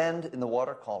you ascend in the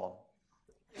water column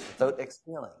without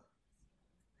exhaling,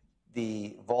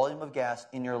 the volume of gas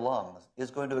in your lungs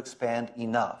is going to expand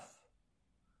enough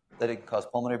that it can cause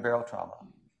pulmonary barrel trauma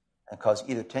and cause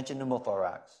either tension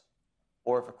pneumothorax,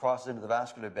 or if it crosses into the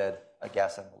vascular bed, a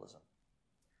gas embolism.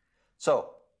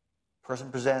 So,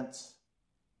 person presents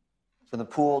from the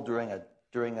pool during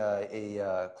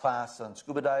a class on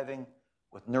scuba diving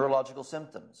with neurological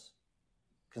symptoms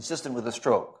consistent with a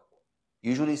stroke,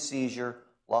 usually seizure,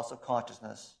 loss of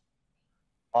consciousness,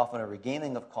 often a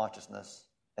regaining of consciousness,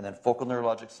 and then focal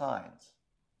neurologic signs.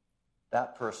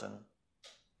 That person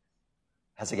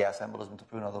has a gas embolism to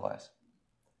prove otherwise.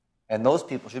 And those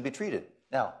people should be treated.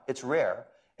 Now, it's rare,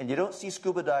 and you don't see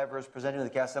scuba divers presenting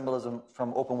with gas embolism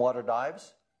from open water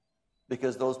dives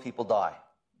because those people die.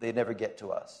 They never get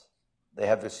to us. They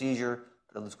have their seizure,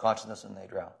 they lose consciousness, and they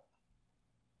drown.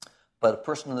 But a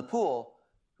person in the pool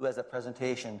who has that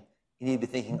presentation, you need to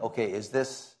be thinking, okay, is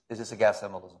this a gas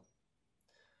embolism?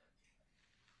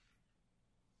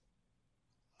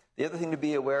 The other thing to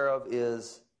be aware of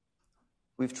is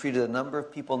we've treated a number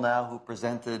of people now who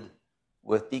presented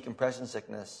with decompression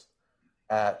sickness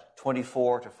at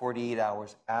 24 to 48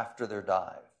 hours after their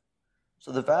dive.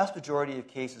 So the vast majority of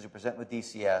cases who present with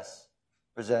DCS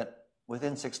present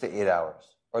within 6 to 8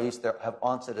 hours, or at least they have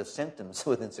onset of symptoms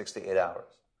within 6 to 8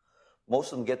 hours.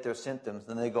 Most of them get their symptoms,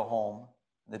 then they go home,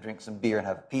 and they drink some beer and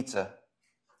have a pizza,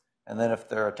 and then if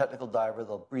they're a technical diver,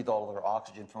 they'll breathe all of their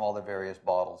oxygen from all their various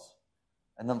bottles,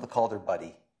 and then they'll call their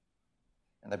buddy.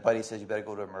 And their buddy says, you better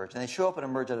go to Emerge. And they show up at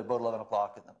Emerge at about 11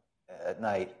 o'clock at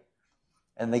night,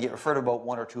 and they get referred about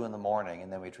 1 or 2 in the morning,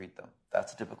 and then we treat them.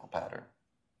 That's a typical pattern.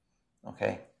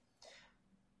 Okay?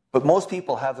 But most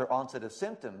people have their onset of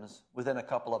symptoms within a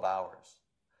couple of hours.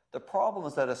 The problem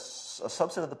is that a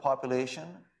subset of the population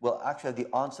will actually have the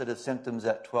onset of symptoms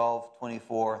at 12,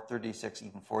 24, 36,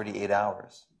 even 48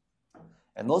 hours.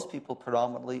 And those people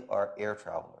predominantly are air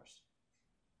travelers.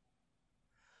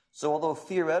 So although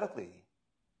theoretically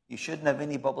you shouldn't have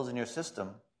any bubbles in your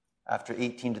system after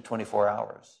 18 to 24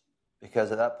 hours,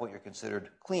 because at that point you're considered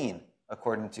clean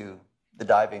according to the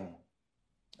diving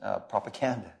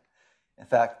propaganda. In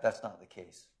fact, that's not the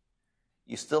case.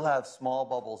 You still have small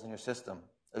bubbles in your system,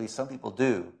 at least some people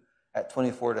do, at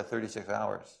 24 to 36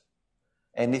 hours.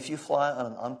 And if you fly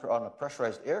on a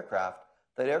pressurized aircraft,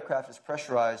 that aircraft is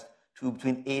pressurized to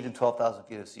between 8 and 12,000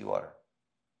 feet of seawater.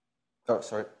 8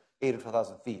 or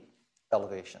 12,000 feet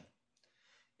elevation.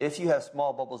 If you have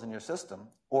small bubbles in your system,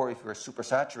 or if you're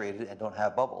supersaturated and don't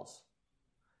have bubbles,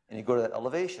 and you go to that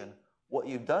elevation, what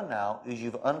you've done now is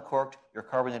you've uncorked your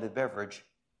carbonated beverage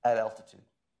at altitude.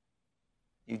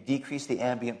 You decrease the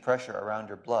ambient pressure around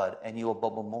your blood, and you will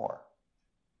bubble more.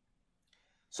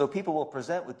 So people will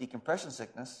present with decompression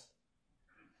sickness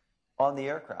on the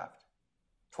aircraft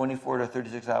 24 to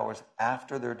 36 hours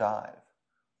after their dive,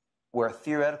 where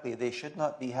theoretically they should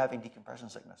not be having decompression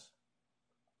sickness.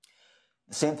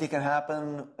 The same thing can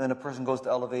happen when a person goes to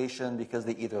elevation because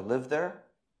they either live there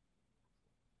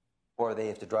or they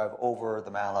have to drive over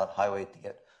the Mallet Highway to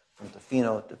get from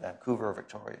Tofino to Vancouver or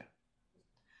Victoria.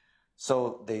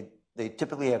 So they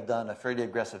typically have done a fairly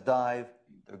aggressive dive,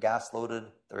 they're gas loaded,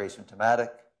 they're asymptomatic,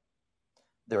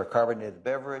 they're a carbonated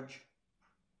beverage,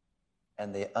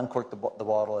 and they uncork the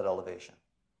bottle at elevation.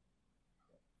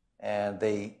 And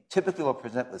they typically will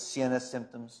present with CNS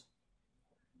symptoms.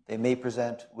 They may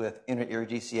present with inner ear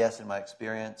DCS in my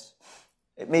experience.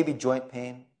 It may be joint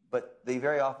pain, but they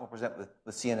very often will present with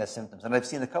CNS symptoms. And I've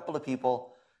seen a couple of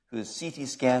people whose CT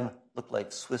scan looked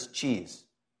like Swiss cheese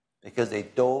because they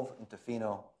dove into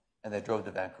Tofino and they drove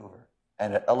to Vancouver.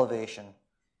 And at elevation,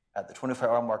 at the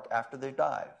 24-hour mark after their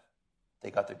dive,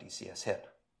 they got their DCS hit.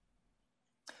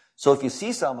 So if you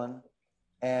see someone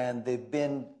and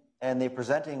they're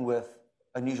presenting with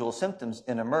unusual symptoms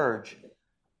in Emerge,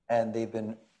 and they've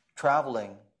been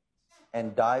traveling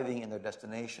and diving in their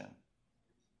destination,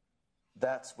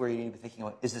 that's where you need to be thinking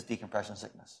about, is this decompression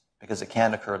sickness? Because it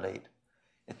can occur late.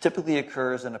 It typically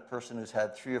occurs in a person who's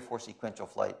had 3 or 4 sequential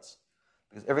flights.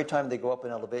 Because every time they go up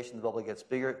in elevation, the bubble gets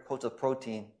bigger, it coats with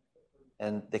protein,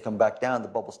 and they come back down, the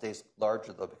bubble stays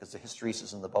larger, though, because the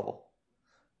hysteresis in the bubble.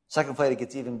 Second flight, it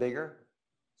gets even bigger.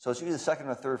 So it's usually the second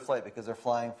or third flight because they're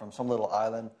flying from some little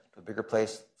island to a bigger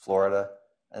place, Florida,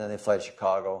 and then they fly to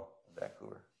Chicago and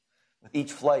Vancouver. With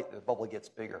each flight, the bubble gets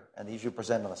bigger, and they usually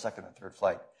present on the second or third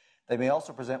flight. They may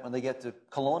also present when they get to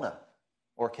Kelowna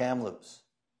or Kamloops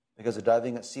because they're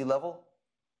diving at sea level,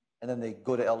 and then they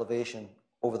go to elevation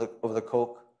over the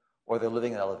Coke, or they're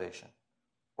living at elevation.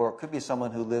 Or it could be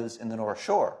someone who lives in the North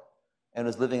Shore and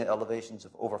is living at elevations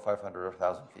of over 500 or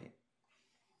 1,000 feet.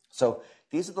 So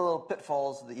these are the little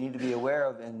pitfalls that you need to be aware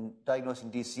of in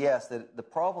diagnosing DCS. That the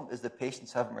problem is that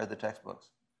patients haven't read the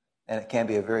textbooks, and it can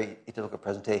be a very atypical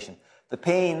presentation. The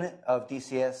pain of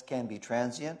DCS can be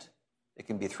transient. It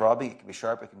can be throbbing. It can be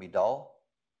sharp. It can be dull.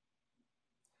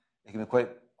 It can be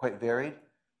quite varied.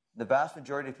 The vast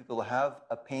majority of people who have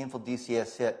a painful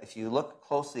DCS hit, if you look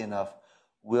closely enough,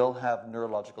 will have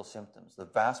neurological symptoms. The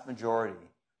vast majority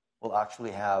will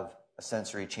actually have a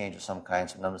sensory change of some kind,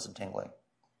 some numbness and tingling.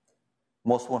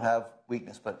 Most won't have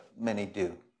weakness, but many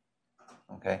do.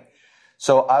 Okay?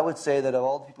 So I would say that of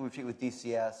all the people we treat with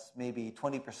DCS, maybe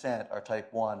 20% are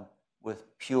type 1 with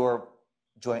pure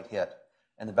joint hit.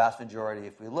 And the vast majority,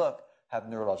 if we look, have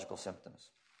neurological symptoms.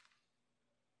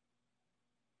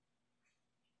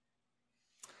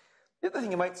 The other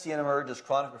thing you might see in emerge is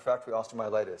chronic refractory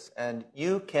osteomyelitis. And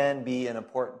you can be an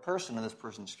important person in this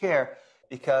person's care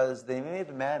because they may have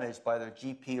been managed by their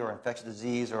GP or infectious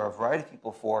disease or a variety of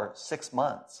people for 6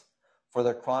 months for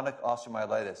their chronic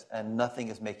osteomyelitis, and nothing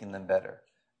is making them better.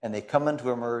 And they come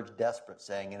into emerge desperate,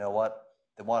 saying, you know what,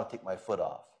 they want to take my foot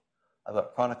off. I've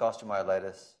got chronic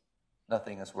osteomyelitis,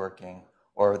 nothing is working,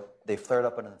 or they flared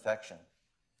up an infection.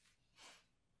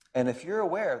 And if you're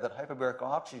aware that hyperbaric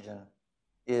oxygen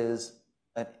is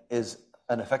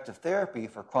an effective therapy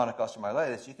for chronic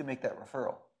osteomyelitis, you can make that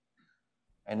referral.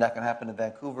 And that can happen in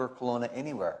Vancouver, Kelowna,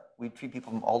 anywhere. We treat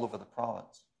people from all over the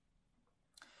province.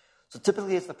 So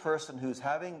typically it's the person who's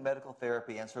having medical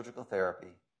therapy and surgical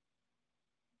therapy,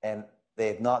 and they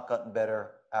have not gotten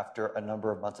better after a number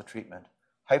of months of treatment.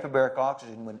 Hyperbaric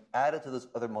oxygen, when added to those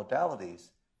other modalities,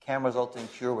 can result in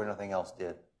cure where nothing else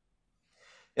did.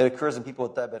 It occurs in people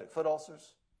with diabetic foot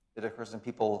ulcers. It occurs in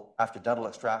people after dental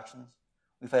extractions.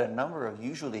 We've had a number of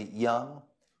usually young,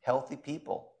 healthy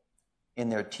people in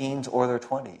their teens or their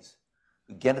 20s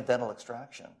who get a dental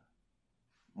extraction,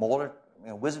 molar,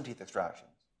 wisdom teeth extractions,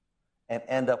 and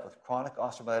end up with chronic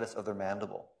osteomyelitis of their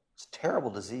mandible. It's a terrible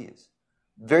disease,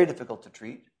 very difficult to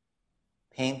treat,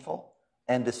 painful,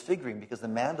 and disfiguring because the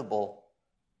mandible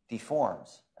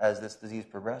deforms as this disease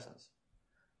progresses.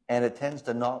 And it tends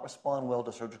to not respond well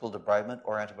to surgical debridement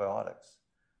or antibiotics.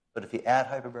 But if you add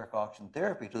hyperbaric oxygen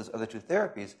therapy to those other two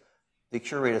therapies, the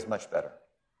cure rate is much better.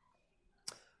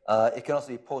 It can also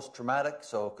be post-traumatic,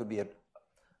 so it could be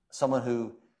someone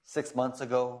who 6 months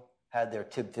ago had their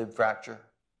tib-fib fracture,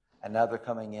 and now they're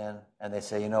coming in and they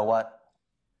say, you know what,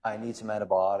 I need some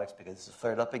antibiotics because this is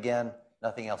flared up again,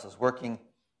 nothing else is working.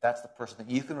 That's the person that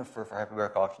you can refer for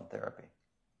hyperbaric oxygen therapy.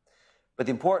 But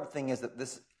the important thing is that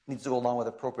this needs to go along with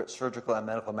appropriate surgical and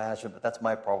medical management, but that's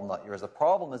my problem, not yours. The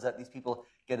problem is that these people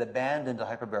get abandoned to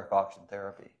hyperbaric oxygen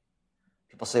therapy.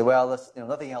 People say, well,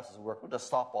 nothing else has worked. We'll just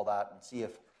stop all that and see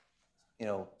if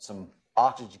some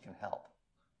oxygen can help.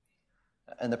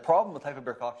 And the problem with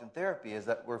hyperbaric oxygen therapy is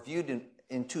that we're viewed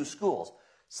in two schools.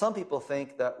 Some people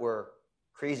think that we're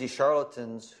crazy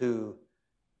charlatans who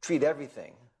treat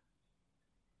everything,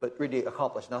 but really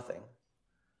accomplish nothing.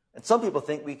 And some people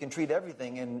think we can treat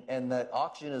everything and that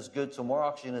oxygen is good, so more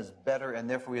oxygen is better, and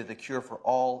therefore we have the cure for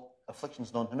all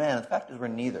afflictions known to man. The fact is we're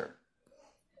neither.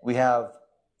 We have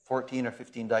 14 or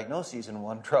 15 diagnoses in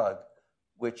one drug,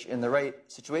 which in the right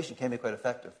situation can be quite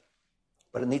effective.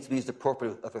 But it needs to be used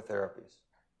appropriately with other therapies.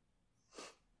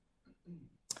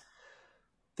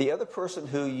 The other person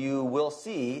who you will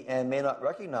see and may not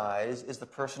recognize is the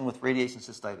person with radiation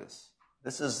cystitis.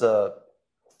 This is the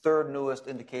third newest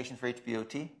indication for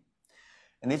HBOT.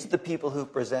 And these are the people who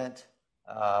present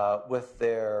with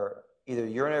their either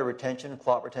urinary retention,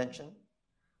 clot retention,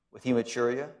 with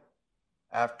hematuria,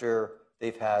 after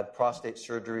they've had prostate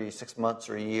surgery 6 months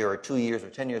or a year or 2 years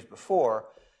or 10 years before,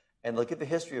 and they'll give a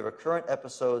history of recurrent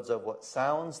episodes of what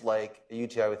sounds like a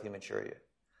UTI with hematuria.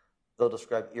 They'll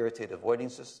describe irritated voiding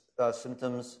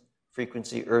symptoms,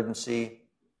 frequency, urgency,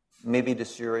 maybe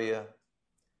dysuria,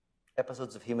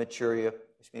 episodes of hematuria,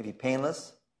 which may be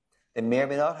painless. They may or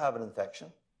may not have an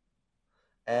infection.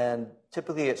 And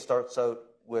typically it starts out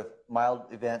with mild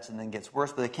events and then gets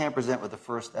worse, but they can present with the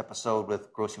first episode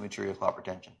with gross hematuria clot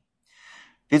retention.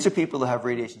 These are people that have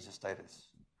radiation cystitis,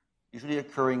 usually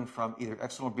occurring from either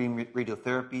external beam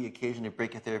radiotherapy, occasionally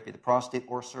brachytherapy of the prostate,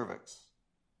 or cervix.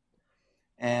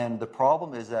 And the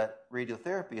problem is that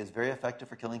radiotherapy is very effective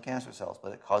for killing cancer cells,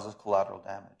 but it causes collateral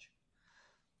damage.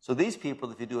 So these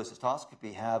people, if you do a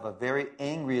cystoscopy, have a very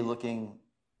angry-looking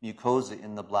mucosa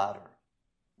in the bladder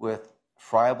with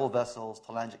friable vessels,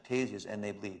 telangiectasias, and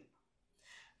they bleed.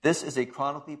 This is a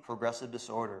chronically progressive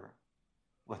disorder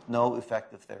with no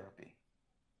effective therapy.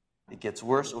 It gets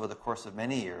worse over the course of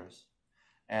many years,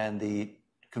 and the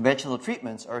conventional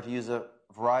treatments are to use a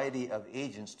variety of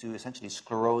agents to essentially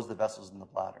sclerose the vessels in the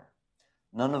bladder,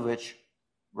 none of which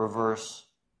reverse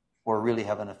or really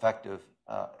have an effective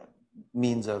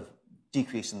means of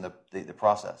decreasing the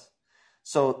process.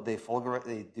 So they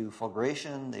do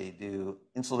fulguration, they do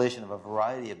insulation of a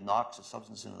variety of noxious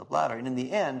substances into the bladder, and in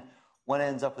the end, one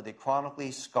ends up with a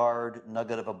chronically scarred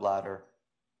nugget of a bladder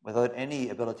without any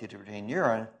ability to retain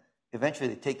urine. Eventually,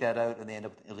 they take that out and they end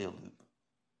up with an ileal loop.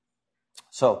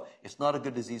 So it's not a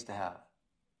good disease to have.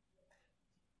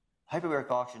 Hyperbaric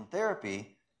oxygen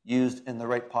therapy, used in the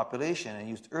right population and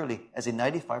used early, has a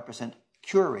 95%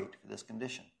 cure rate for this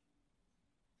condition.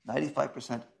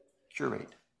 95% cure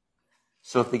rate.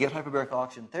 So if they get hyperbaric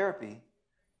oxygen therapy,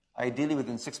 ideally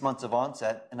within 6 months of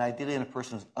onset, and ideally in a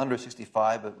person who's under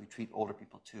 65, but we treat older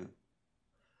people too.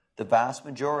 The vast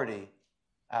majority,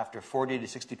 after 40 to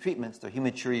 60 treatments, their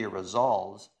hematuria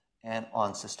resolves, and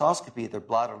on cystoscopy, their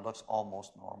bladder looks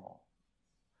almost normal.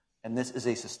 And this is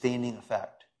a sustaining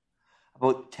effect.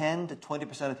 About 10 to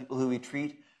 20% of people who we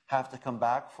treat have to come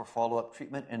back for follow-up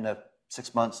treatment in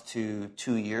 6 months to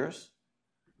 2 years,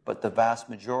 but the vast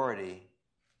majority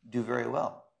do very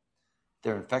well.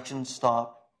 Their infections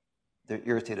stop, their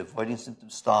irritative voiding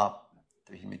symptoms stop,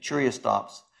 their hematuria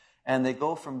stops, and they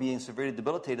go from being severely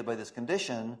debilitated by this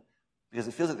condition, because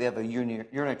it feels like they have a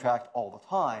urinary tract all the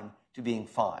time, to being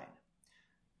fine.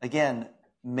 Again,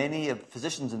 many of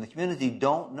physicians in the community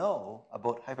don't know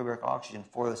about hyperbaric oxygen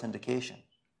for this indication,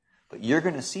 but you're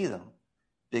going to see them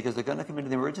because they're going to come into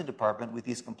the emergency department with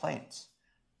these complaints.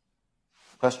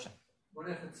 Question? What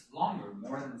if it's longer,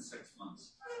 more than 6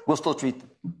 months? We'll still treat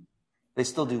them. They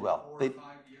still do well. 4 or 5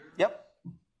 years? Yep.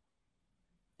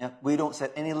 Yep. We don't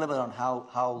set any limit on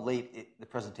how late the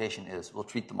presentation is. We'll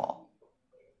treat them all.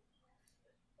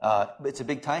 It's a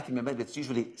big time commitment. It's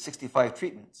usually 65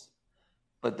 treatments.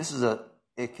 But this is a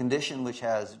condition which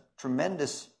has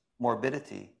tremendous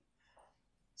morbidity,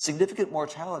 significant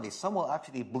mortality. Some will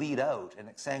actually bleed out and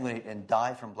exsanguinate and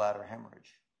die from bladder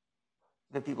hemorrhage.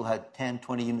 The people had 10,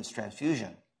 20 units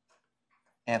transfusion.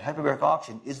 And hyperbaric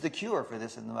oxygen is the cure for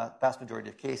this in the vast majority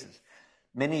of cases.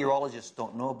 Many urologists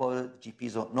don't know about it,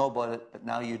 GPs don't know about it, but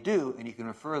now you do, and you can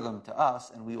refer them to us,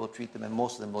 and we will treat them, and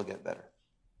most of them will get better.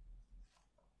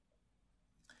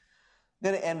 I'm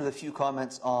going to end with a few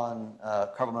comments on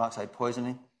carbon monoxide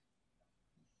poisoning.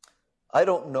 I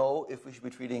don't know if we should be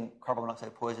treating carbon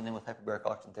monoxide poisoning with hyperbaric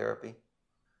oxygen therapy.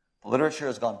 The literature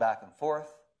has gone back and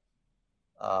forth.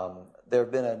 There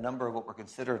have been a number of what were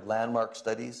considered landmark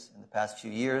studies in the past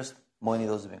few years. Many of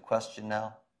those have been questioned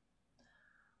now.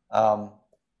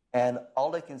 And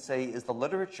all I can say is the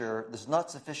literature, there's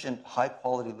not sufficient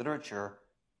high-quality literature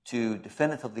to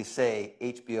definitively say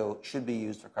HBO should be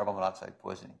used for carbon monoxide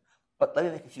poisoning. But let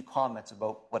me make a few comments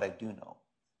about what I do know.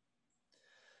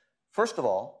 First of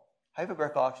all,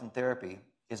 hyperbaric oxygen therapy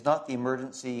is not the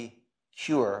emergency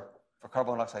cure for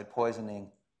carbon monoxide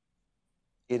poisoning.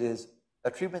 It is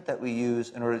a treatment that we use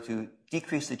in order to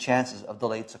decrease the chances of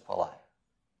delayed sequelae.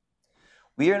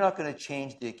 We are not going to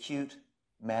change the acute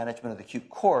management of the acute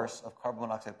course of carbon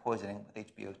monoxide poisoning with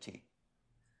HBOT.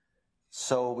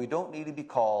 So we don't need to be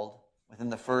called within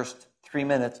the first 3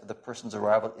 minutes of the person's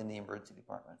arrival in the emergency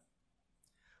department.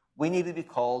 We need to be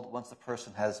called once the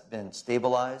person has been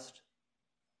stabilized,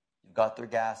 you've got their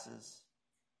gases,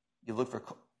 you look for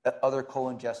other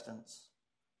co-ingestants,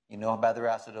 you know how bad their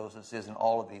acidosis is and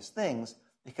all of these things,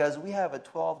 because we have a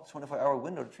 12 to 24-hour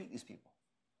window to treat these people.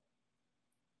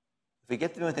 If we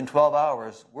get them within 12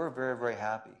 hours, we're very, very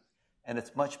happy. And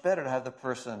it's much better to have the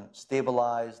person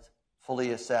stabilized,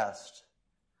 fully assessed,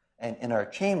 and in our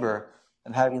chamber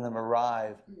than having them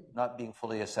arrive not being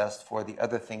fully assessed for the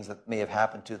other things that may have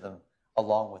happened to them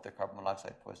along with their carbon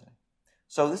monoxide poisoning.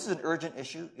 So this is an urgent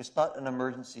issue. It's not an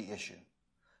emergency issue.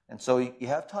 And so you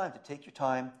have time to take your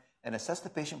time and assess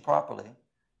the patient properly,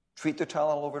 treat their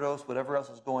Tylenol overdose, whatever else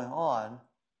is going on,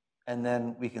 and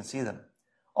then we can see them.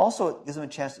 Also, it gives them a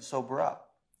chance to sober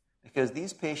up, because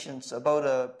these patients,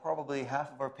 probably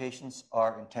half of our patients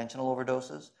are intentional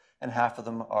overdoses, and half of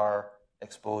them are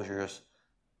exposures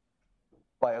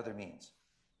by other means.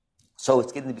 So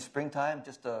it's getting to be springtime,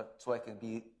 just so I can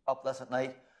be up less at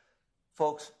night.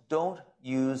 Folks, don't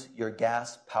use your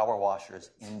gas power washers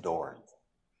indoors.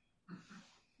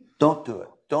 Don't do it.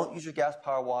 Don't use your gas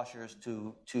power washers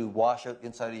to wash out the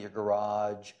inside of your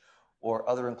garage or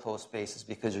other enclosed spaces,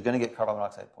 because you're going to get carbon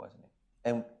monoxide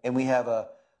poisoning. And we have a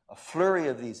flurry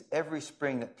of these every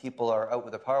spring that people are out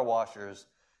with their power washers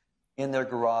in their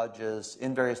garages,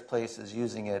 in various places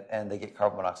using it, and they get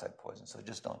carbon monoxide poison. So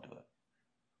just don't do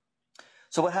it.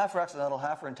 So what half are accidental,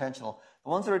 half are intentional? The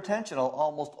ones that are intentional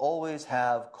almost always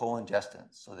have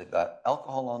co-ingestants. So they've got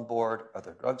alcohol on board,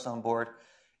 other drugs on board,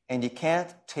 and you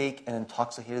can't take an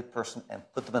intoxicated person and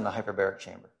put them in a hyperbaric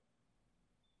chamber.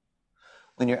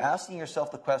 When you're asking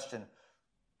yourself the question,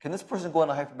 can this person go in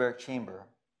a hyperbaric chamber?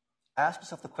 Ask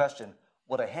yourself the question,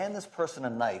 would I hand this person a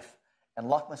knife and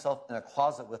lock myself in a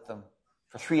closet with them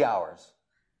for 3 hours,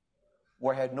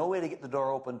 where I had no way to get the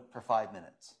door open for 5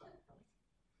 minutes?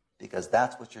 Because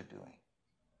that's what you're doing.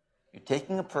 You're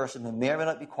taking a person who may or may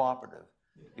not be cooperative,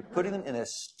 you're putting them in a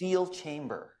steel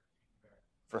chamber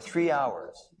for 3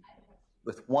 hours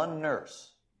with one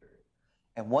nurse.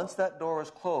 And once that door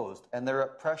is closed and they're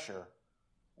at pressure,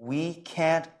 we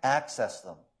can't access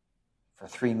them for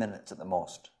 3 minutes at the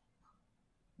most.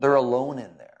 They're alone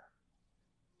in there.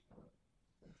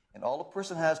 And all a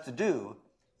person has to do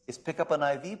is pick up an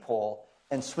IV pole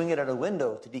and swing it at a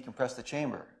window to decompress the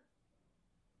chamber.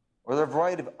 Or there are a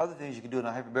variety of other things you can do in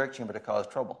a hyperbaric chamber to cause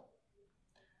trouble.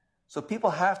 So people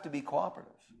have to be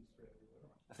cooperative.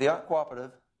 If they aren't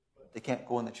cooperative, they can't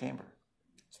go in the chamber.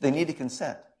 So they need to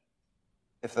consent.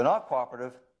 If they're not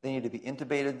cooperative, they need to be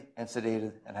intubated and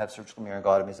sedated and have surgical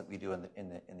myringotomies that we do in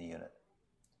the unit.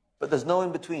 But there's no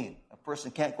in between. A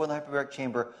person can't go in the hyperbaric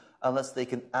chamber unless they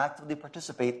can actively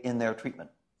participate in their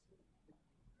treatment.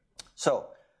 So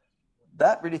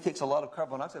that really takes a lot of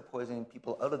carbon monoxide poisoning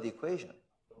people out of the equation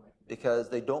because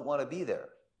they don't want to be there.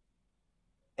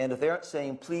 And if they aren't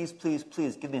saying, please, please,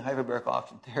 please, give me hyperbaric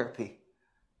oxygen therapy,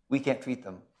 we can't treat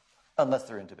them unless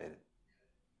they're intubated.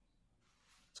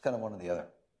 It's kind of one or the other.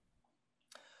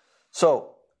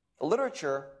 So the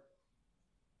literature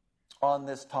on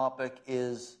this topic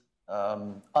is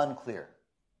unclear.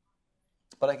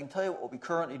 But I can tell you what we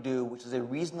currently do, which is a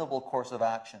reasonable course of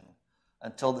action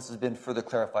until this has been further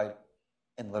clarified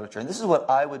in literature. And this is what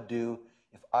I would do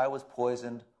if I was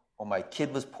poisoned, or my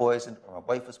kid was poisoned, or my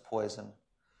wife was poisoned.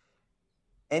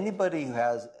 Anybody who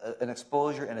has an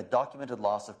exposure and a documented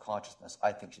loss of consciousness,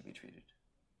 I think should be treated.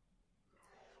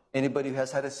 Anybody who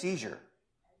has had a seizure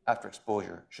after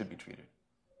exposure should be treated.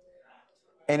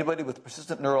 Anybody with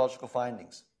persistent neurological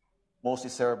findings, mostly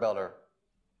cerebellar,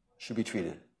 should be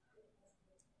treated.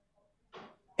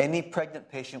 Any pregnant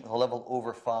patient with a level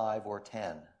over 5 or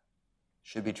 10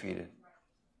 should be treated.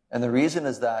 And the reason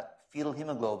is that fetal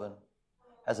hemoglobin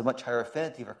has a much higher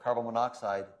affinity for carbon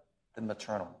monoxide than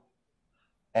maternal.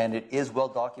 And it is well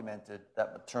documented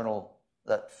that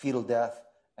fetal death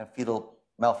and fetal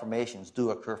malformations do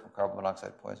occur from carbon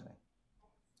monoxide poisoning.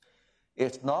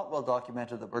 It's not well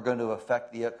documented that we're going to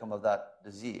affect the outcome of that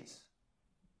disease.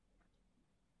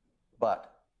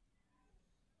 But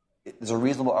there's a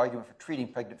reasonable argument for treating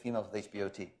pregnant females with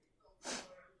HBOT.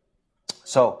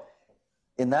 So,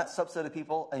 in that subset of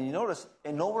people, and you notice,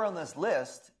 and nowhere on this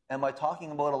list am I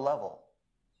talking about a level.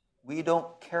 We don't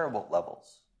care about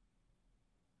levels.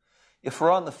 If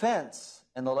we're on the fence,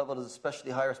 and the level is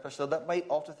especially high or especially low, that might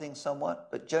alter things somewhat,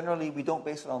 but generally we don't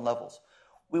base it on levels.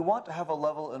 We want to have a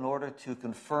level in order to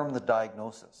confirm the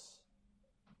diagnosis,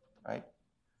 right?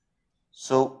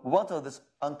 So we want to know this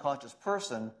unconscious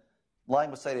person lying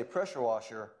beside a pressure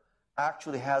washer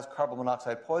actually has carbon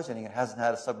monoxide poisoning and hasn't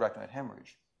had a subarachnoid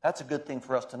hemorrhage. That's a good thing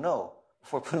for us to know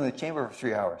before putting them in the chamber for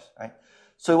 3 hours, right?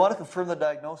 So we want to confirm the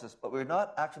diagnosis, but we're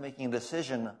not actually making a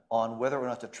decision on whether or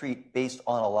not to treat based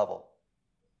on a level.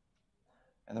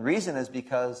 And the reason is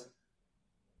because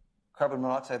carbon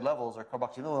monoxide levels or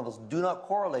carboxyl levels do not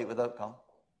correlate with outcome,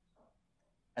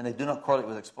 and they do not correlate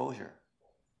with exposure.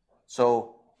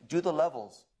 So do the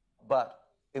levels, but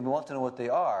if we want to know what they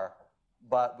are,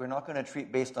 but we're not going to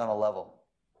treat based on a level.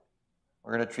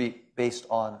 We're going to treat based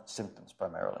on symptoms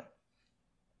primarily.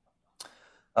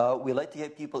 We like to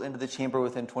get people into the chamber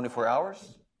within 24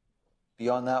 hours.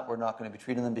 Beyond that, we're not going to be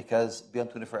treating them because beyond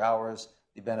 24 hours,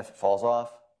 the benefit falls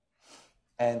off.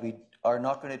 And we are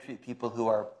not going to treat people who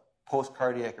are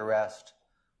post-cardiac arrest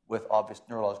with obvious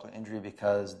neurological injury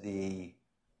because the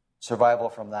survival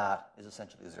from that is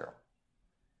essentially zero.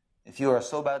 If you are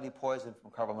so badly poisoned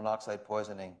from carbon monoxide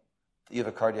poisoning that you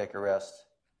have a cardiac arrest,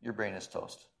 your brain is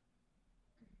toast.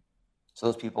 So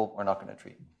those people we're not going to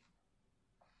treat.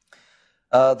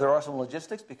 There are some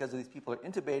logistics because these people are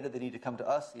intubated. They need to come to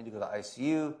us. They need to go to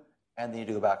ICU, and they need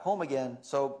to go back home again.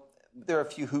 So there are a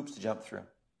few hoops to jump through.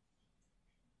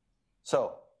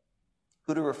 So,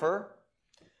 who to refer?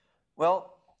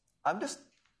 Well, I'm just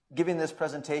giving this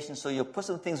presentation so you'll put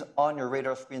some things on your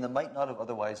radar screen that might not have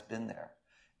otherwise been there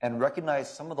and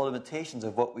recognize some of the limitations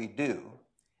of what we do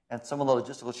and some of the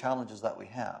logistical challenges that we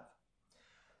have.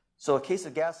 So a case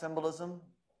of gas embolism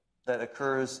that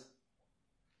occurs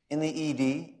in the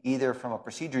ED, either from a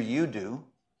procedure you do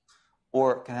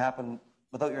or it can happen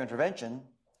without your intervention,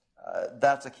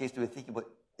 that's a case to be thinking about,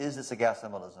 is this a gas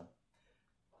embolism?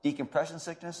 Decompression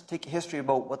sickness, take a history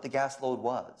about what the gas load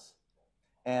was.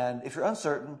 And if you're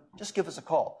uncertain, just give us a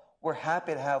call. We're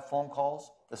happy to have phone calls.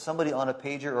 There's somebody on a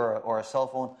pager or a cell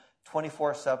phone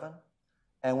 24/7.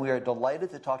 And we are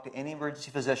delighted to talk to any emergency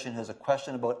physician who has a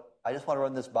question about, I just want to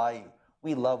run this by you.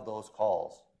 We love those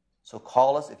calls. So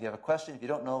call us if you have a question. If you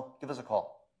don't know, give us a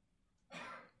call.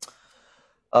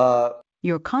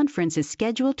 Your conference is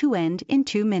scheduled to end in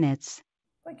 2 minutes.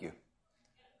 Thank you.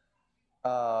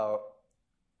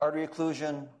 Artery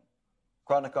occlusion,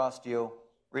 chronic osteo,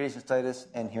 radiation cystitis,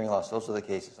 and hearing loss. Those are the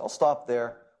cases. I'll stop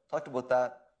there. Talked about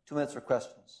that. 2 minutes for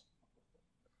questions.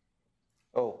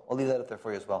 Oh, I'll leave that up there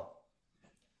for you as well.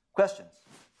 Questions?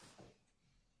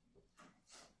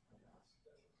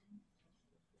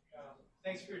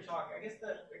 Thanks for your talk. I guess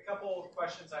the couple of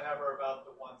questions I have are about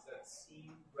the ones that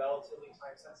seem relatively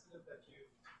time sensitive that you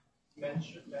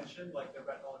mentioned, like the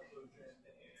retinal occlusion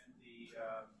and the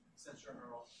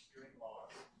sensorineural hearing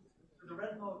loss. For the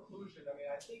retinal occlusion, I mean,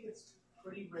 I think it's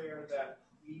pretty rare that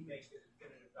we make a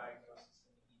definitive diagnosis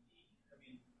in ED. I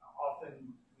mean,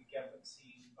 often we get them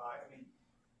seen by, I mean,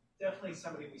 definitely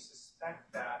somebody we suspect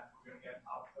that we're going to get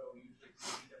opto, usually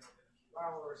see them within a few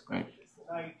hours, maybe it's the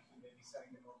night, we may be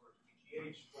sending them over to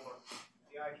PGH for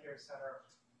the eye care center.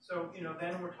 So,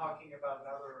 then we're talking about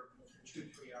another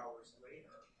 2-3 hours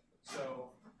later. So,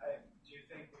 do you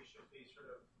think we should be sort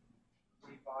of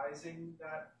revising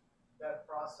that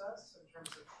process in terms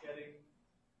of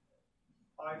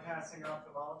bypassing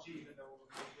ophthalmology, even though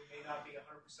we may not be 100%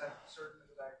 certain of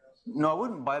the diagnosis? No, I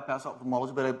wouldn't bypass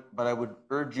ophthalmology, but I would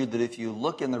urge you that if you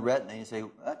look in the retina and you say,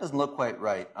 that doesn't look quite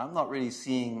right, I'm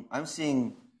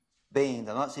seeing veins,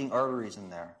 I'm not seeing arteries in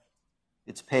there,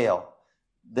 it's pale,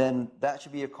 then that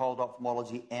should be a call to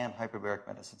ophthalmology and hyperbaric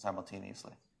medicine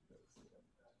simultaneously.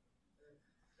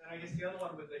 And I guess the other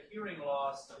one with the hearing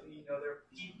loss, there are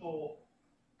people,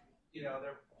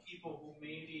 who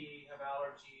maybe have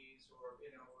allergies or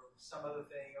some other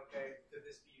thing. Okay, could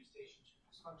this be eustachian tube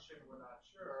dysfunction? We're not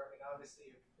sure. I mean,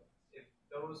 obviously, if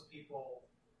those people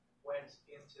went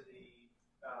into the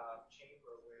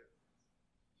chamber with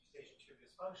eustachian tube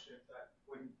dysfunction, that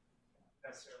wouldn't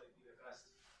necessarily be the best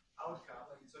outcome.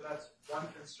 I mean, so that's one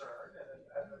concern.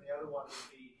 And then the other one would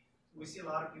be, we see a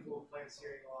lot of people who claim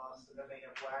hearing loss and then they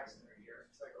have wax in their ear.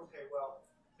 It's like, okay, well,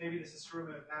 maybe this is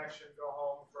cerumen impaction, go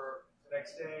home for the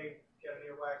next day, get an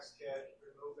earwax kit,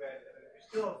 remove it, and if you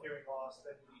still have hearing loss,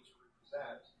 then you need to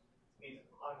represent. I mean,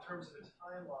 on terms of the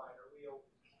timeline, are we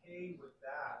okay with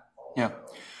that also? Yeah.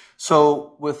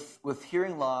 So with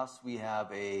hearing loss, we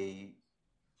have a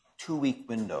 2-week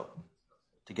window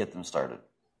to get them started.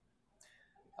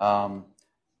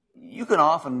 You can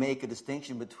often make a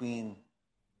distinction between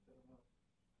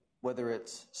whether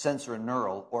it's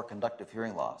sensorineural or conductive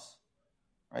hearing loss,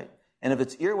 right? And if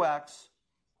it's earwax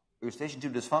or eustachian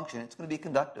tube dysfunction, it's going to be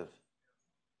conductive.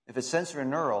 If it's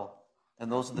sensorineural, then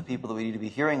those are the people that we need to be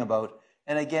hearing about.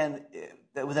 And again,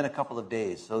 within a couple of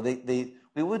days. So we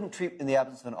wouldn't treat in the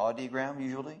absence of an audiogram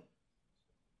usually.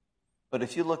 But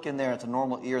if you look in there and it's a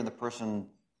normal ear and the person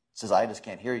says, I just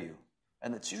can't hear you,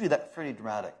 and it's usually that pretty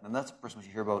dramatic, then that's the person we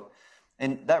should hear about.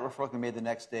 And that referral can be made the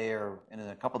next day or in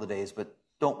a couple of days, but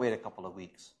don't wait a couple of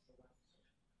weeks.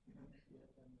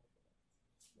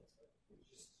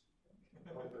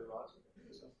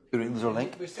 Is there a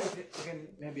link? We still can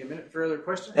maybe a minute for other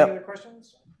questions. Yep. Any other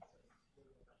questions?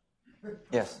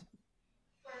 Yes.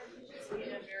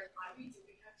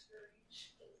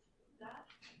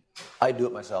 I do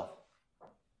it myself.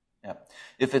 Yeah.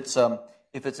 If it's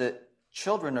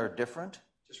children are different.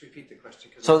 Just repeat the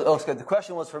question. So the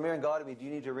question was for myringotomy, do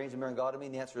you need to arrange a myringotomy?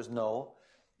 And the answer is no.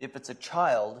 If it's a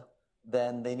child,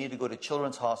 then they need to go to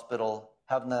Children's Hospital,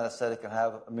 have an anesthetic, and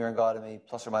have a myringotomy,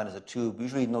 plus or minus a tube.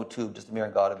 Usually no tube, just a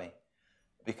myringotomy.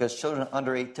 Because children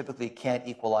under 8 typically can't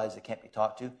equalize, they can't be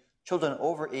taught to. Children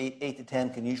over 8 to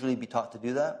 10 can usually be taught to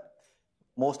do that.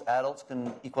 Most adults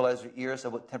can equalize their ears,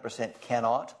 about 10%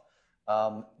 cannot.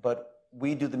 But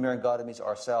we do the myringotomies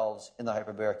ourselves in the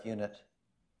hyperbaric unit.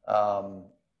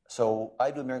 So I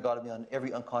do a myringotomy on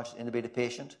every unconscious intubated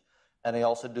patient, and I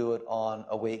also do it on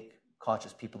awake,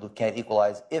 conscious people who can't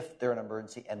equalize if they're an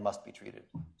emergency and must be treated.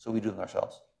 So we do them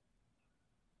ourselves.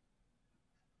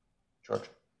 George?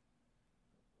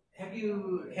 Have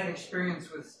you had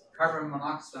experience with carbon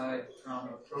monoxide from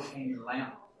a propane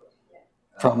lamp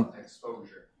From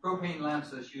exposure? Propane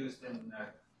lamps that's used in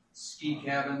ski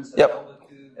cabins at Yep.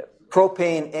 altitude.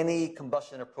 Propane, any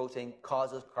combustion of propane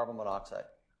causes carbon monoxide.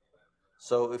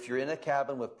 So if you're in a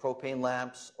cabin with propane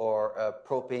lamps or a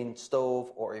propane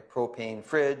stove or a propane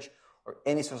fridge or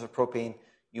any source of propane,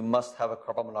 you must have a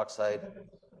carbon monoxide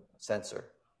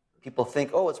sensor. People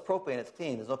think, oh, it's propane, it's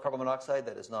clean, there's no carbon monoxide.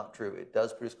 That is not true. It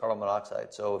does produce carbon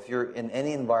monoxide. So if you're in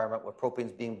any environment where propane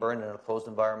is being burned in a closed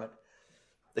environment,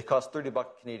 they cost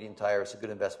 $30 Canadian Tire. It's a good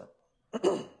investment.